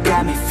 yeah, you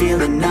got me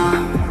feeling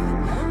numb.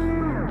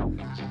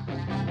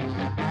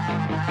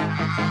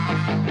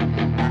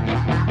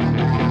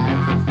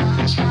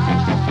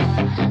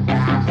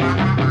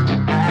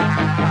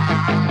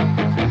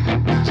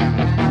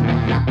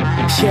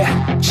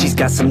 Yeah, she's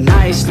got some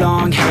nice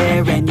long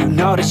hair, and you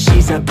know that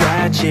she's a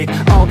bad chick.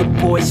 All the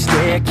boys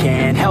stare,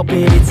 can't help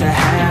it, it's a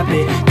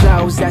habit.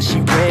 Clothes that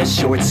she wears,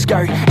 short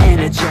skirt and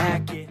a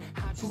jacket.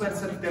 Super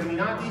set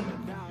terminati,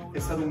 è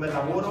stato un bel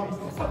lavoro,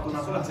 ho fatto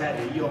una sola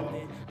serie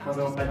io, ma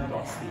sono belli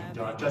tosti,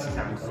 già si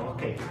sentono,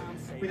 ok?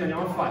 Quindi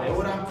andiamo a fare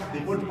ora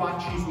dei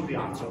polpacci sul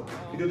rialzo.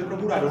 Vi dovete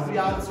procurare un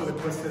rialzo che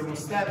può essere uno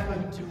step,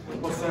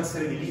 possono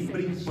essere dei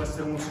libri, può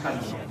essere uno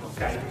scalino,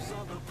 ok?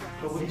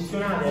 Lo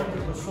posizionate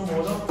in questo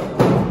modo,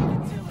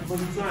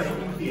 posizionate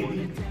in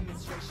piedi,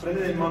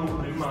 prendete il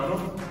manubrio in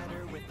mano,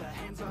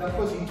 da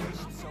così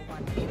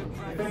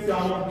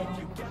effettuiamo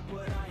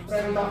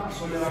 30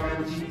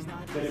 sollevamenti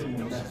delle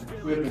punte,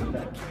 2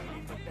 punte,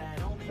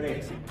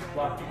 3,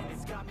 4,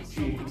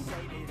 5,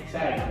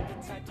 6,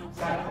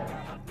 7,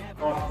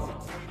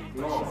 8,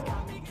 9,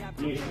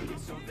 10,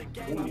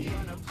 11,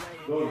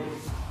 12,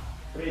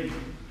 13,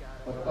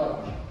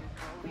 14,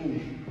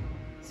 15,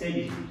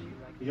 16,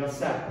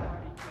 17,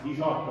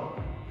 18,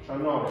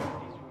 19,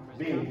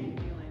 20,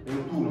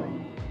 21,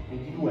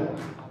 22,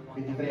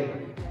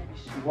 23,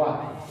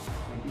 24,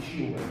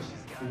 25,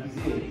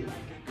 26,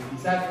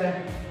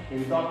 27,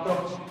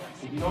 28,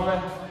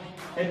 29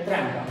 e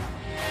 30.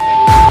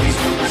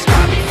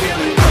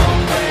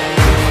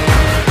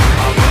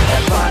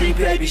 Body,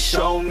 baby,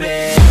 show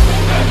me.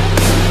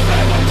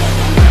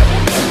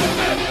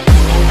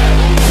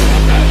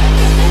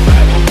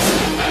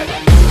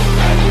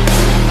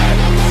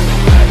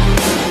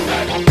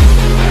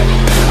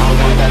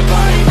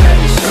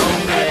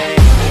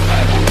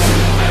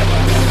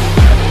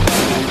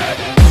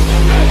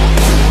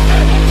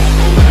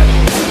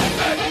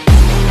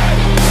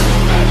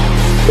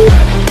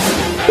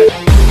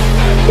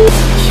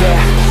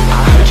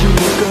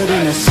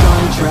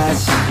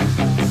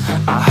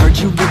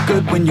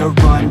 When you're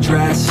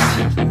undressed,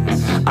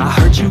 I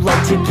heard you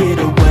like to get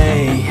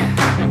away.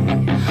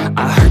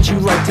 I heard you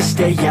like to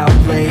stay out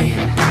late.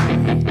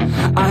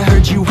 I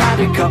heard you had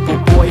a couple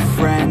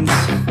boyfriends.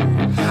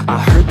 I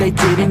heard they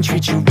didn't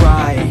treat you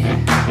right.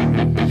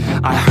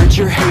 I heard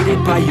you're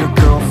hated by your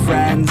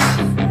girlfriends,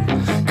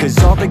 'cause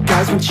all the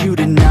guys want you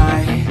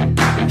tonight.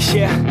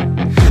 Yeah,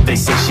 they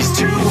say she's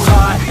too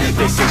hot,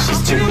 they say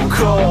she's too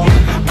cold.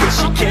 Where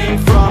she came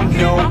from,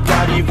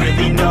 nobody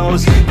really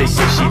knows. They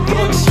say she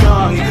looks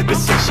young, but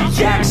say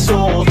she acts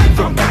old.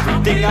 From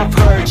everything I've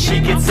heard, she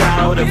gets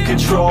out of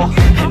control.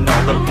 And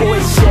all the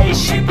boys say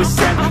she was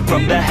sent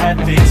from the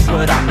heavens,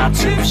 but I'm not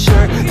too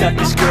sure that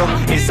this girl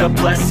is a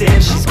blessing.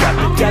 She's got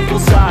the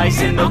devil's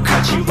eyes and they'll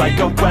cut you like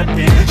a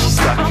weapon. She's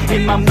stuck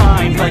in my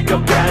mind like a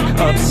bad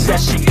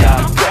obsession.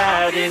 Got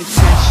bad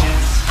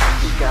intentions.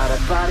 She's got a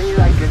body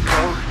like a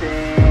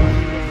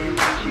coffin.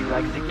 She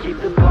likes to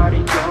keep the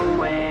party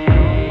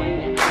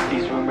going.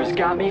 These rumors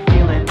got me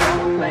feeling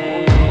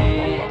lonely.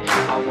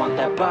 I want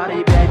that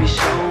body, baby,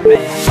 show me.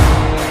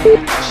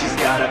 She's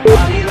got a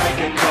body like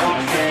a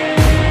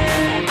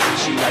coffin.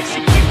 She likes to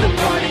keep the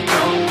party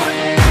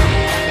going.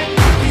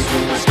 These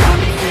rumors got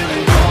me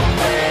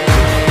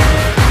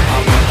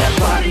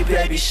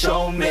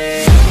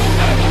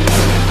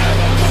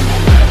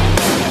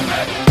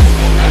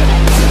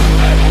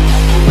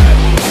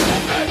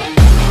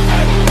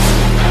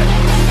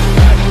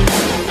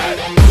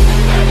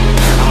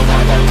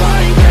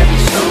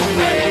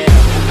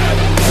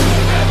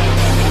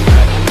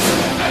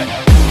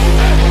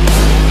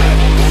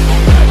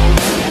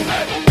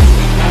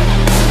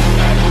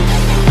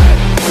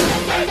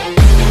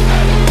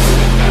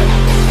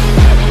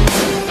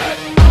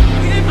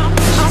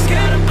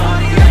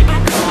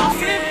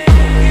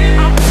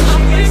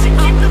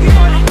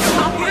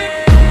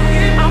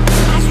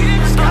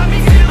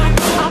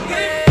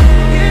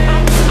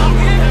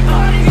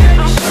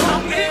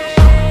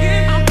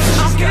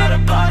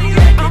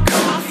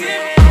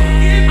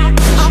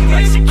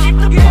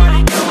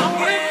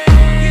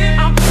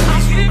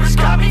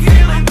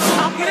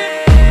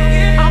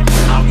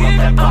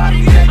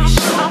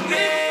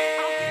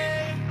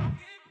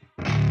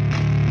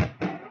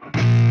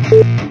Yeah,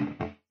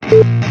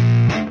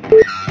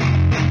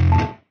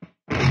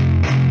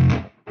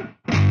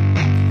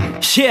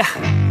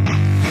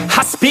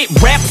 I spit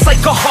raps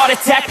like a heart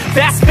attack,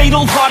 fast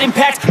fatal heart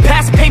impact,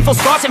 past painful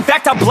scars, in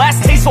fact I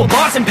blast tasteful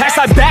bars and packs.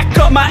 I back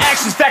up my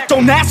actions, fact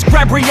don't ask,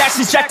 grab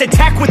reactions, jacked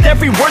attack with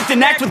every word,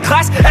 then act with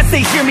class as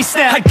they hear me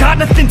snap. I got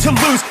nothing to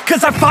lose,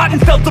 cause I fought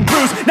and felt the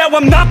bruise, now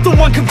I'm not the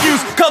one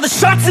confused, call the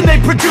shots and they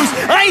produce,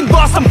 I ain't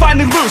lost, I'm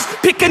finally loose,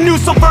 pick a new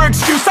silver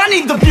excuse, I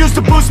need the views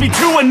to boost me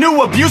to a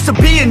new abuse of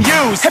being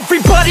used.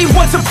 Everybody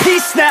wants a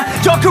piece now,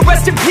 y'all can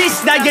rest in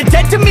peace now, you're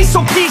dead to me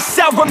so peace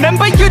out,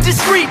 remember you're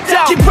discreet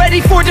out, get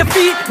ready for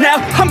defeat now,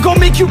 I'm gonna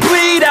make you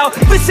bleed out,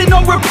 listen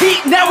on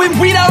repeat now and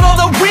weed out all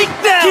the weak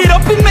now, get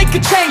up and make a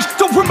change,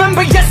 don't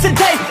remember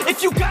yesterday,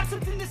 if you got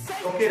something to say.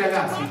 Ok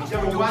ragazzi, ci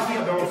siamo quasi,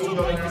 abbiamo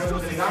finito l'allenamento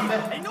delle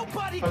gambe,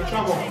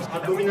 facciamo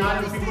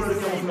addominali, un piccolo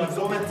richiamo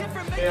sull'addome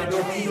e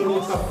abbiamo finito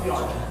lo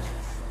staffiolo.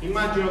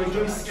 Immagino che già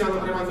vi stiano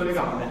tremando le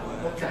gambe,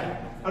 ok?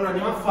 Allora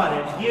andiamo a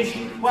fare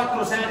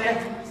 4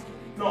 serie,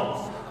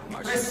 no,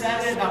 3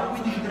 serie da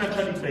 15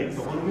 tracciati di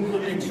freddo, con un minuto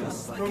di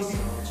respiro.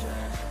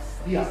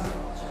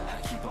 Via!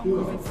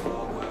 1,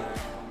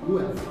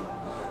 2,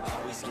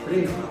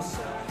 3,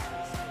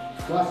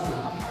 4,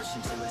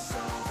 5,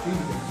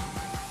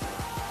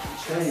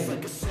 6,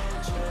 7,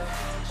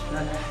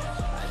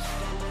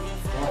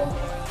 8,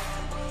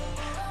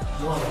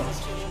 9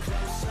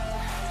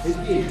 e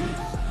 10.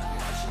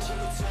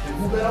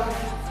 Recupero.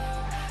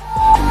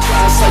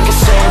 Just like a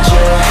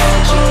soldier,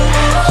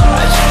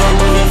 I keep on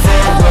moving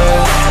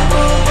forward,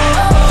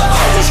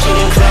 always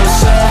getting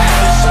closer,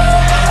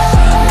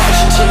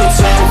 marching till it's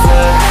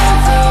over.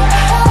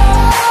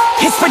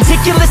 It's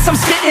ridiculous, I'm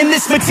spitting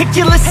this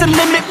meticulous and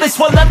limitless,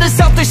 while others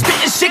out there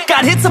spitting shit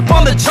got hits up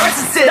on the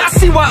charts and shit. I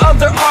see why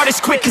other artists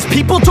quit, cause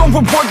people don't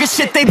reward good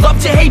shit. They love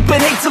to hate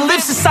but hate to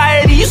live.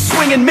 Society, you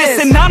swing and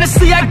miss, and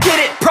honestly I get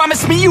it,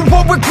 promise me you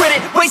won't regret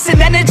it.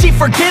 Wasting energy,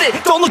 forget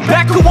it, don't look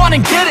back, go on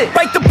and get it.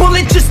 Bite the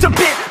bullet just a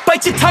bit,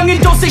 bite your tongue and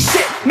don't say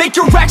shit. Make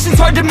your actions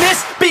hard to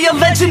miss, be a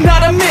legend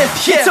not a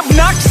myth. Yeah. It's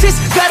obnoxious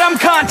that I'm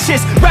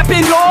conscious,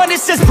 rapping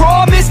honest as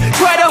promise,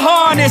 try to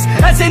harness.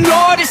 As an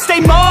artist, stay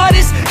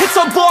modest, it's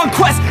a long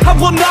quest, I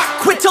will not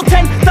quit till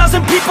 10,000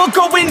 people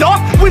going off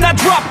when I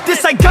drop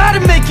this. I gotta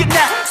make it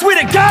now, swear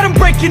to God I'm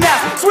breaking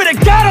out, swear to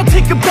God I'll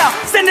take a bow,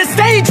 stand the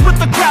stage with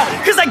the crowd,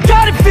 cause I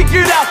got it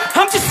figured out.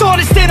 I'm just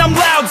honest and I'm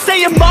loud,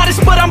 saying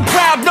modest but I'm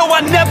proud, no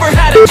I never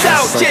had a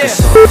doubt.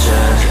 Just like a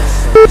soldier,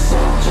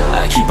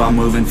 I keep on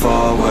moving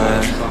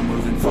forward,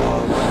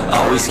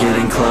 always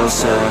getting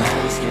closer,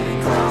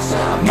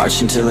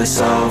 marching till it's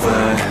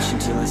over.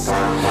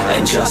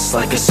 And just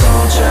like a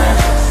soldier,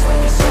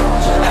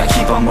 I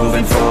keep on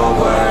moving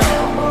forward,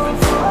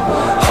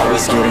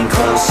 always getting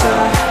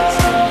closer,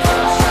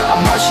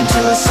 I'm marching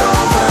till it's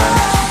over.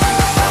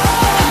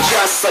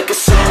 Just like a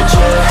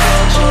soldier,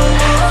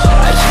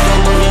 I keep on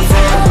moving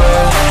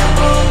forward,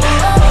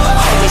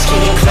 always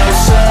getting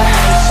closer,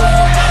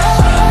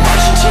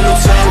 marching till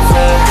it's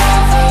over.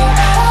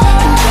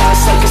 And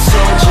just like a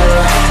soldier,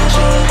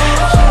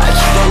 I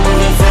keep on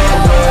moving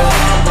forward,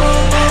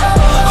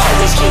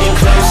 always getting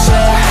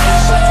closer,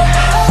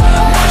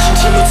 marching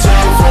till it's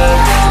over.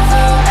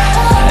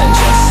 And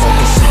just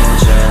like a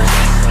soldier,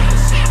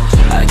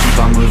 I keep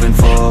on moving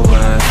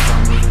forward,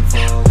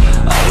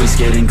 always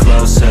getting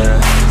closer,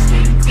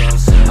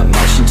 I'm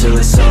marching till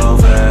it's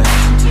over.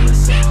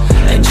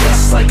 And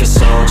just like a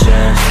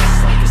soldier,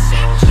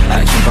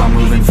 I keep on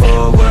moving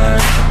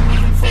forward,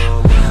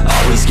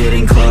 always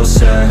getting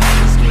closer,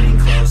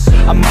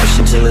 I'm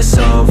marching till it's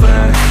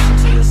over.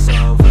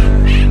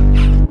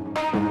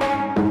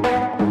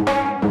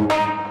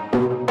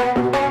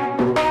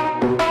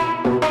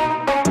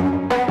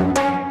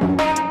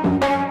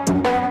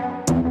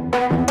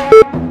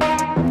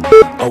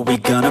 Are we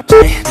gonna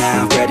play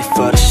now? Ready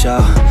for the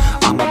show?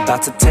 I'm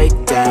about to take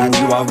down,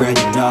 you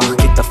already know.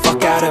 Get the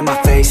fuck out of my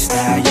face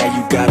now, yeah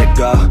you gotta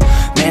go.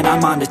 Man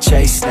I'm on the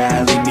chase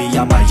now, leave me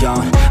on my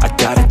own. I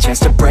got a chance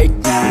to break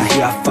now,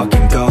 here I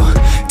fucking go.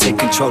 Take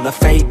control of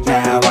fate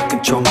now, I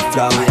control my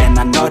flow. And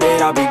I know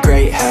that I'll be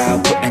great, how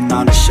putting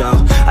on a show.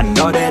 I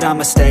know that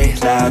I'ma stay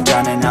loud,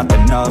 drowning out the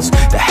noise.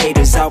 The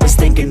haters always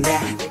thinking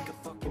that.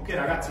 Ok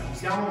ragazzi, ci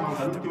siamo,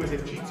 manca l'ultimo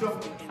esercizio,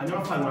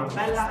 andiamo a fare una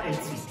bella head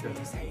sit.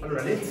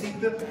 Allora l'head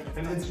sit è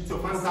un esercizio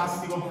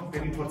fantastico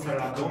per rinforzare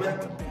l'addome,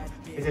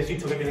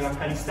 esercizio che viene da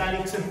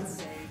calisthenics.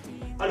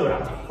 Allora,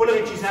 quello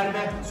che ci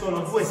serve sono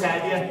 2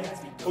 sedie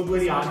o 2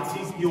 rialzi,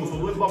 io uso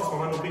 2 box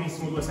ma vanno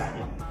benissimo 2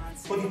 sedie.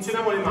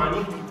 Posizioniamo le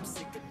mani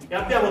e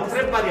abbiamo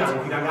 3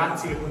 varianti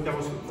ragazzi che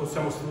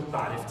possiamo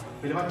sfruttare.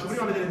 Ve le faccio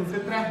prima vedere tutte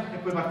e 3 e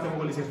poi partiamo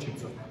con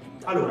l'esercizio.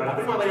 Allora, la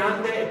prima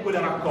variante è quella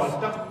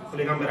raccolta, con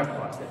le gambe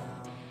raccolte.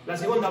 La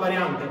seconda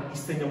variante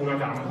distendiamo una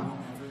gamba,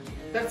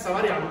 terza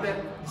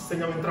variante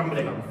distendiamo entrambe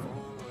le gambe,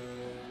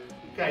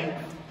 ok?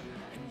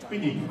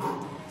 Quindi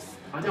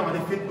andiamo ad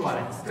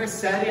effettuare 3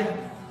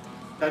 serie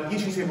da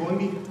 10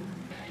 secondi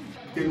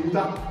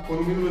tenuta con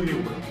un minuto di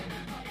recupero.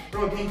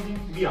 Pronti?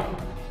 Via!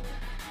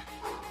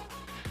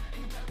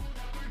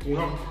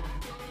 1,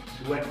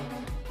 2,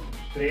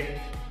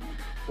 3,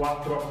 4,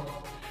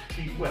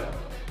 5,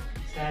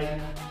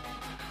 6,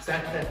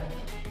 7,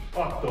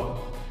 8,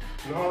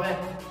 9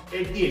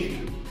 e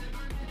 10.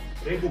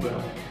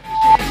 Recupero.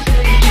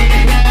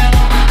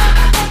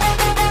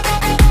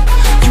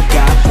 You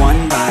got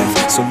one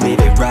life, so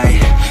live it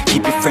right.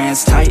 Keep your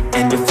friends tight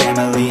and your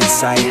family in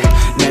sight.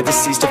 Never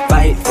cease to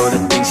fight for the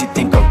things you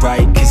think are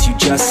right, cause you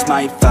just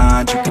might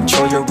find you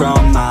control your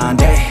own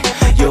mind, eh?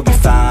 You'll be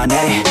fine,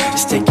 eh?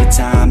 Just take your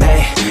time,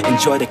 eh?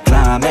 Enjoy the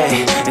climb,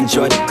 eh?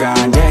 Enjoy the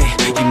grind, eh?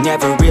 You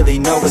never really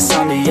know what's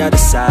on the other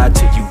side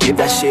till you give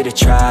that shit a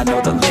try. Know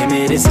the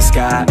limit is the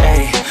sky,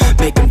 eh?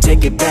 Make them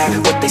take it back,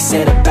 what they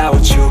said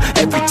about you.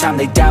 Every time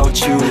they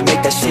doubt you,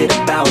 make that shit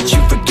about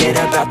you. Forget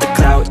about the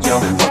clout, yo.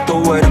 Fuck the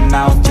word of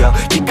mouth, yo.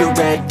 Keep your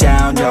head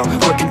down, yo.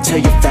 Work until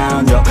you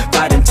found, yo.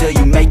 Fight until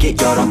you make it,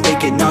 yo. Don't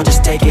think it, no,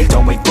 just take it.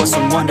 Don't wait for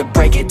someone to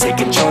break it. Take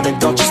control, then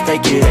don't just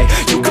fake it, eh?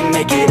 You can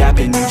make it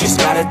happen, you just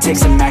gotta take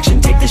some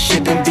action. Take the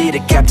ship and be the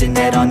captain.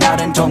 Head on out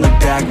and don't look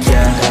back,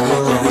 yeah. I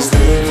will always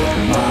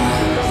live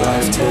my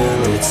life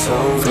till it's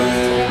over,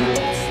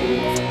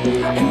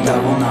 and I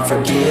will not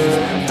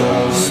forgive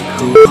those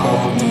who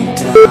hold me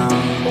down.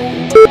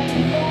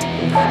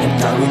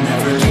 And I will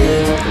never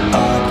give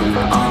up,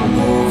 I'm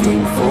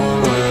moving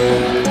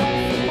forward.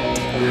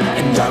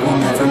 And I will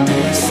never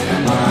miss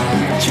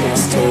my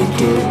chance,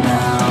 take it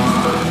now.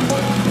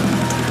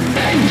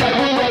 And I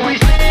will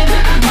always live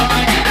my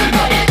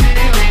life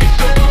till it's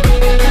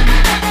over,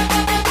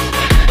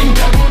 and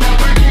I will not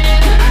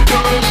forgive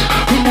those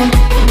who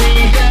hold me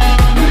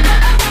down.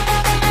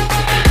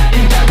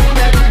 And I will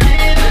never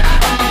give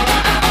up,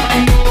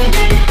 I'm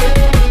moving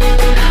forward.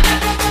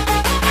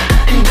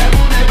 And I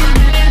will never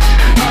miss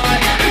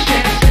my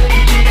chance, take it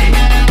now.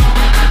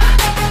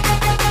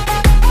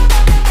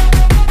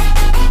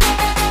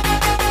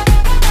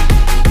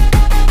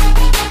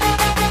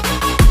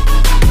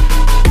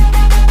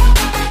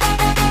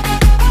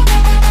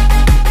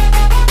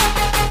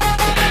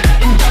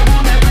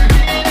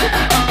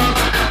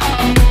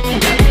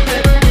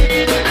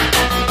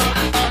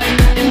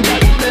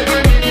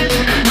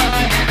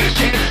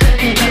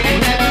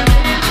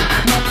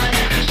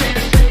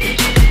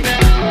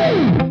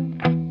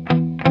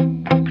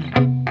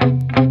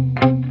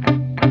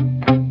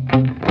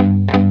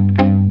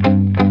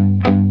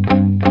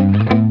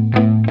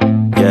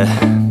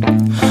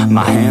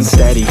 My hands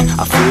steady,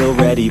 I feel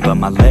ready, but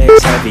my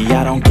legs heavy,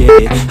 I don't get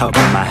it. How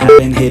come I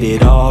haven't hit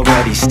it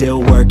already?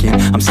 Still working,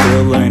 I'm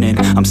still learning,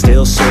 I'm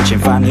still searching,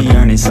 finally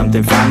earning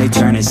something, finally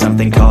turning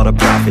something called a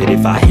profit.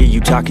 If I hear you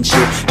talking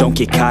shit, don't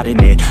get caught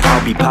in it.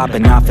 I'll be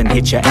popping off and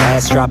hit your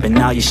ass, dropping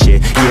all your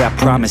shit. Yeah, I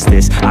promise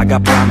this, I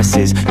got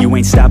promises, you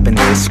ain't stopping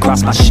this.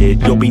 Cross my shit,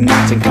 you'll be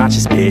knocked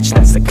unconscious, bitch.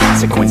 That's the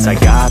consequence, I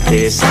got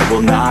this, I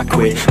will not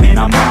quit. Man,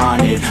 I'm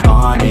on it,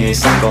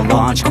 honest, I'm gonna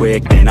launch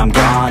quick, then I'm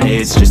gone.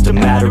 It's just a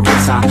matter of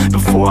time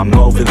before I'm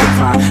over the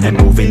climb and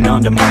moving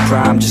under my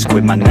prime. Just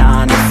quit my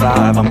 9 to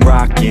 5, I'm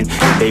rocking,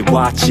 and they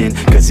watching,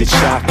 cause it's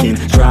shocking.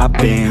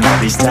 Dropping all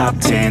these top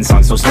 10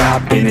 songs, no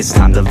stopping. It's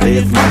time to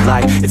live my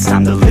life, it's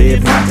time to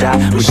live, not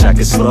die. Wish I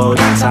could slow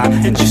down time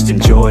and just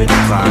enjoy the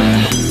climb.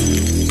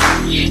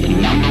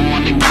 And I'm the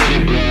one to get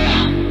it, bro.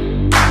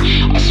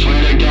 I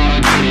swear to God I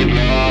get it,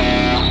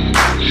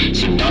 bro.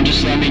 So don't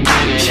just let me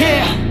get it.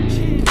 Yeah,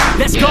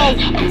 let's go.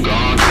 I'm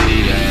gonna get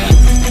it, yeah.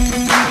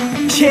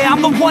 Yeah,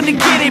 I'm the one to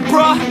get it,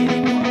 bruh.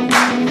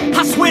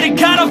 I swear to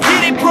God I'll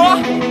get it,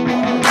 bruh.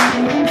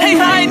 Hey,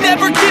 I ain't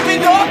never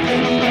giving up.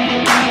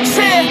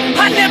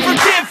 Yeah, I never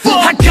give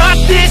up. I got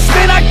this,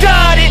 man, I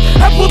got it.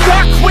 I will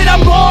not quit,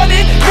 I'm on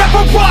it.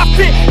 Never rock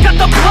it.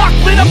 Got the block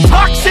lit, I'm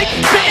toxic.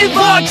 Spitting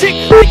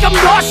logic, think I'm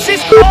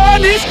nauseous.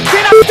 Honest,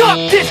 can I stop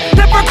this?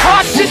 Never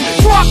cautious,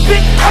 drop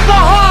it. I'm the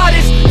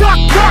hardest. Knock,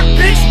 knock,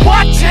 bitch,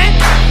 watch it.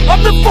 I'm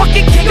the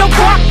fucking king of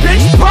rock,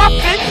 bitch.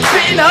 Profit,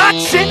 spitting hot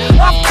shit.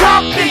 I'm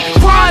topic,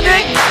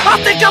 chronic.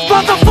 I think I'm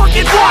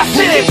motherfucking lost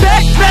it.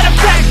 Back, better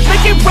facts,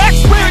 making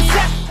racks where it's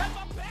at.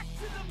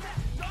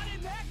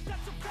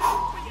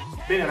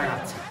 Bene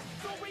ragazzi,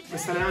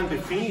 questo allenamento è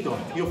finito.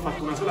 Io ho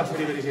fatto una sola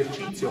serie per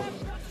esercizio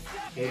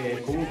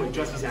e comunque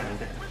già si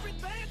sente.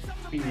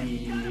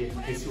 Quindi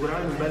è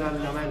sicuramente un bel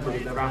allenamento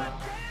che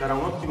darà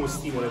un ottimo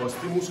stimolo ai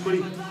vostri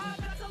muscoli,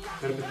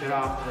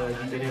 permetterà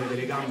di tenere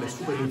delle gambe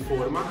super in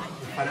forma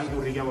e fare anche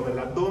un richiamo per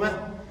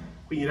l'addome.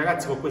 Quindi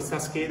ragazzi, con questa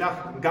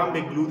scheda gambe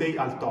e glutei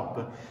al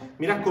top.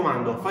 Mi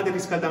raccomando, fate il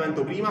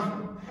riscaldamento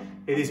prima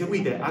ed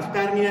eseguite al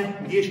termine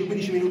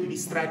 10-15 minuti di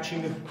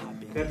stretching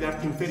per le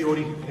arti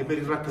inferiori e per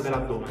il retto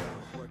dell'addome.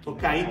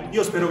 Ok?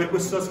 Io spero che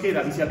questa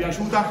scheda vi sia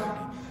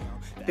piaciuta.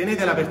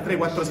 Tenetela per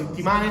 3-4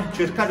 settimane,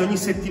 cercate ogni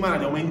settimana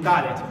di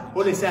aumentare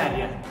o le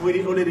serie,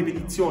 o le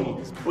ripetizioni,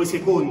 o i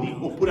secondi,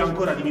 oppure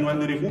ancora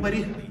diminuendo i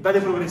recuperi. Date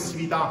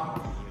progressività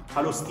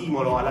allo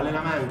stimolo,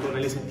 all'allenamento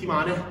nelle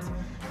settimane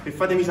e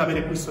fatemi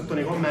sapere qui sotto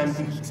nei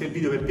commenti se il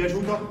video vi è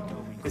piaciuto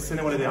e se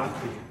ne volete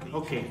altri.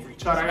 Ok,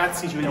 ciao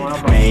ragazzi, ci vediamo alla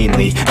prossima.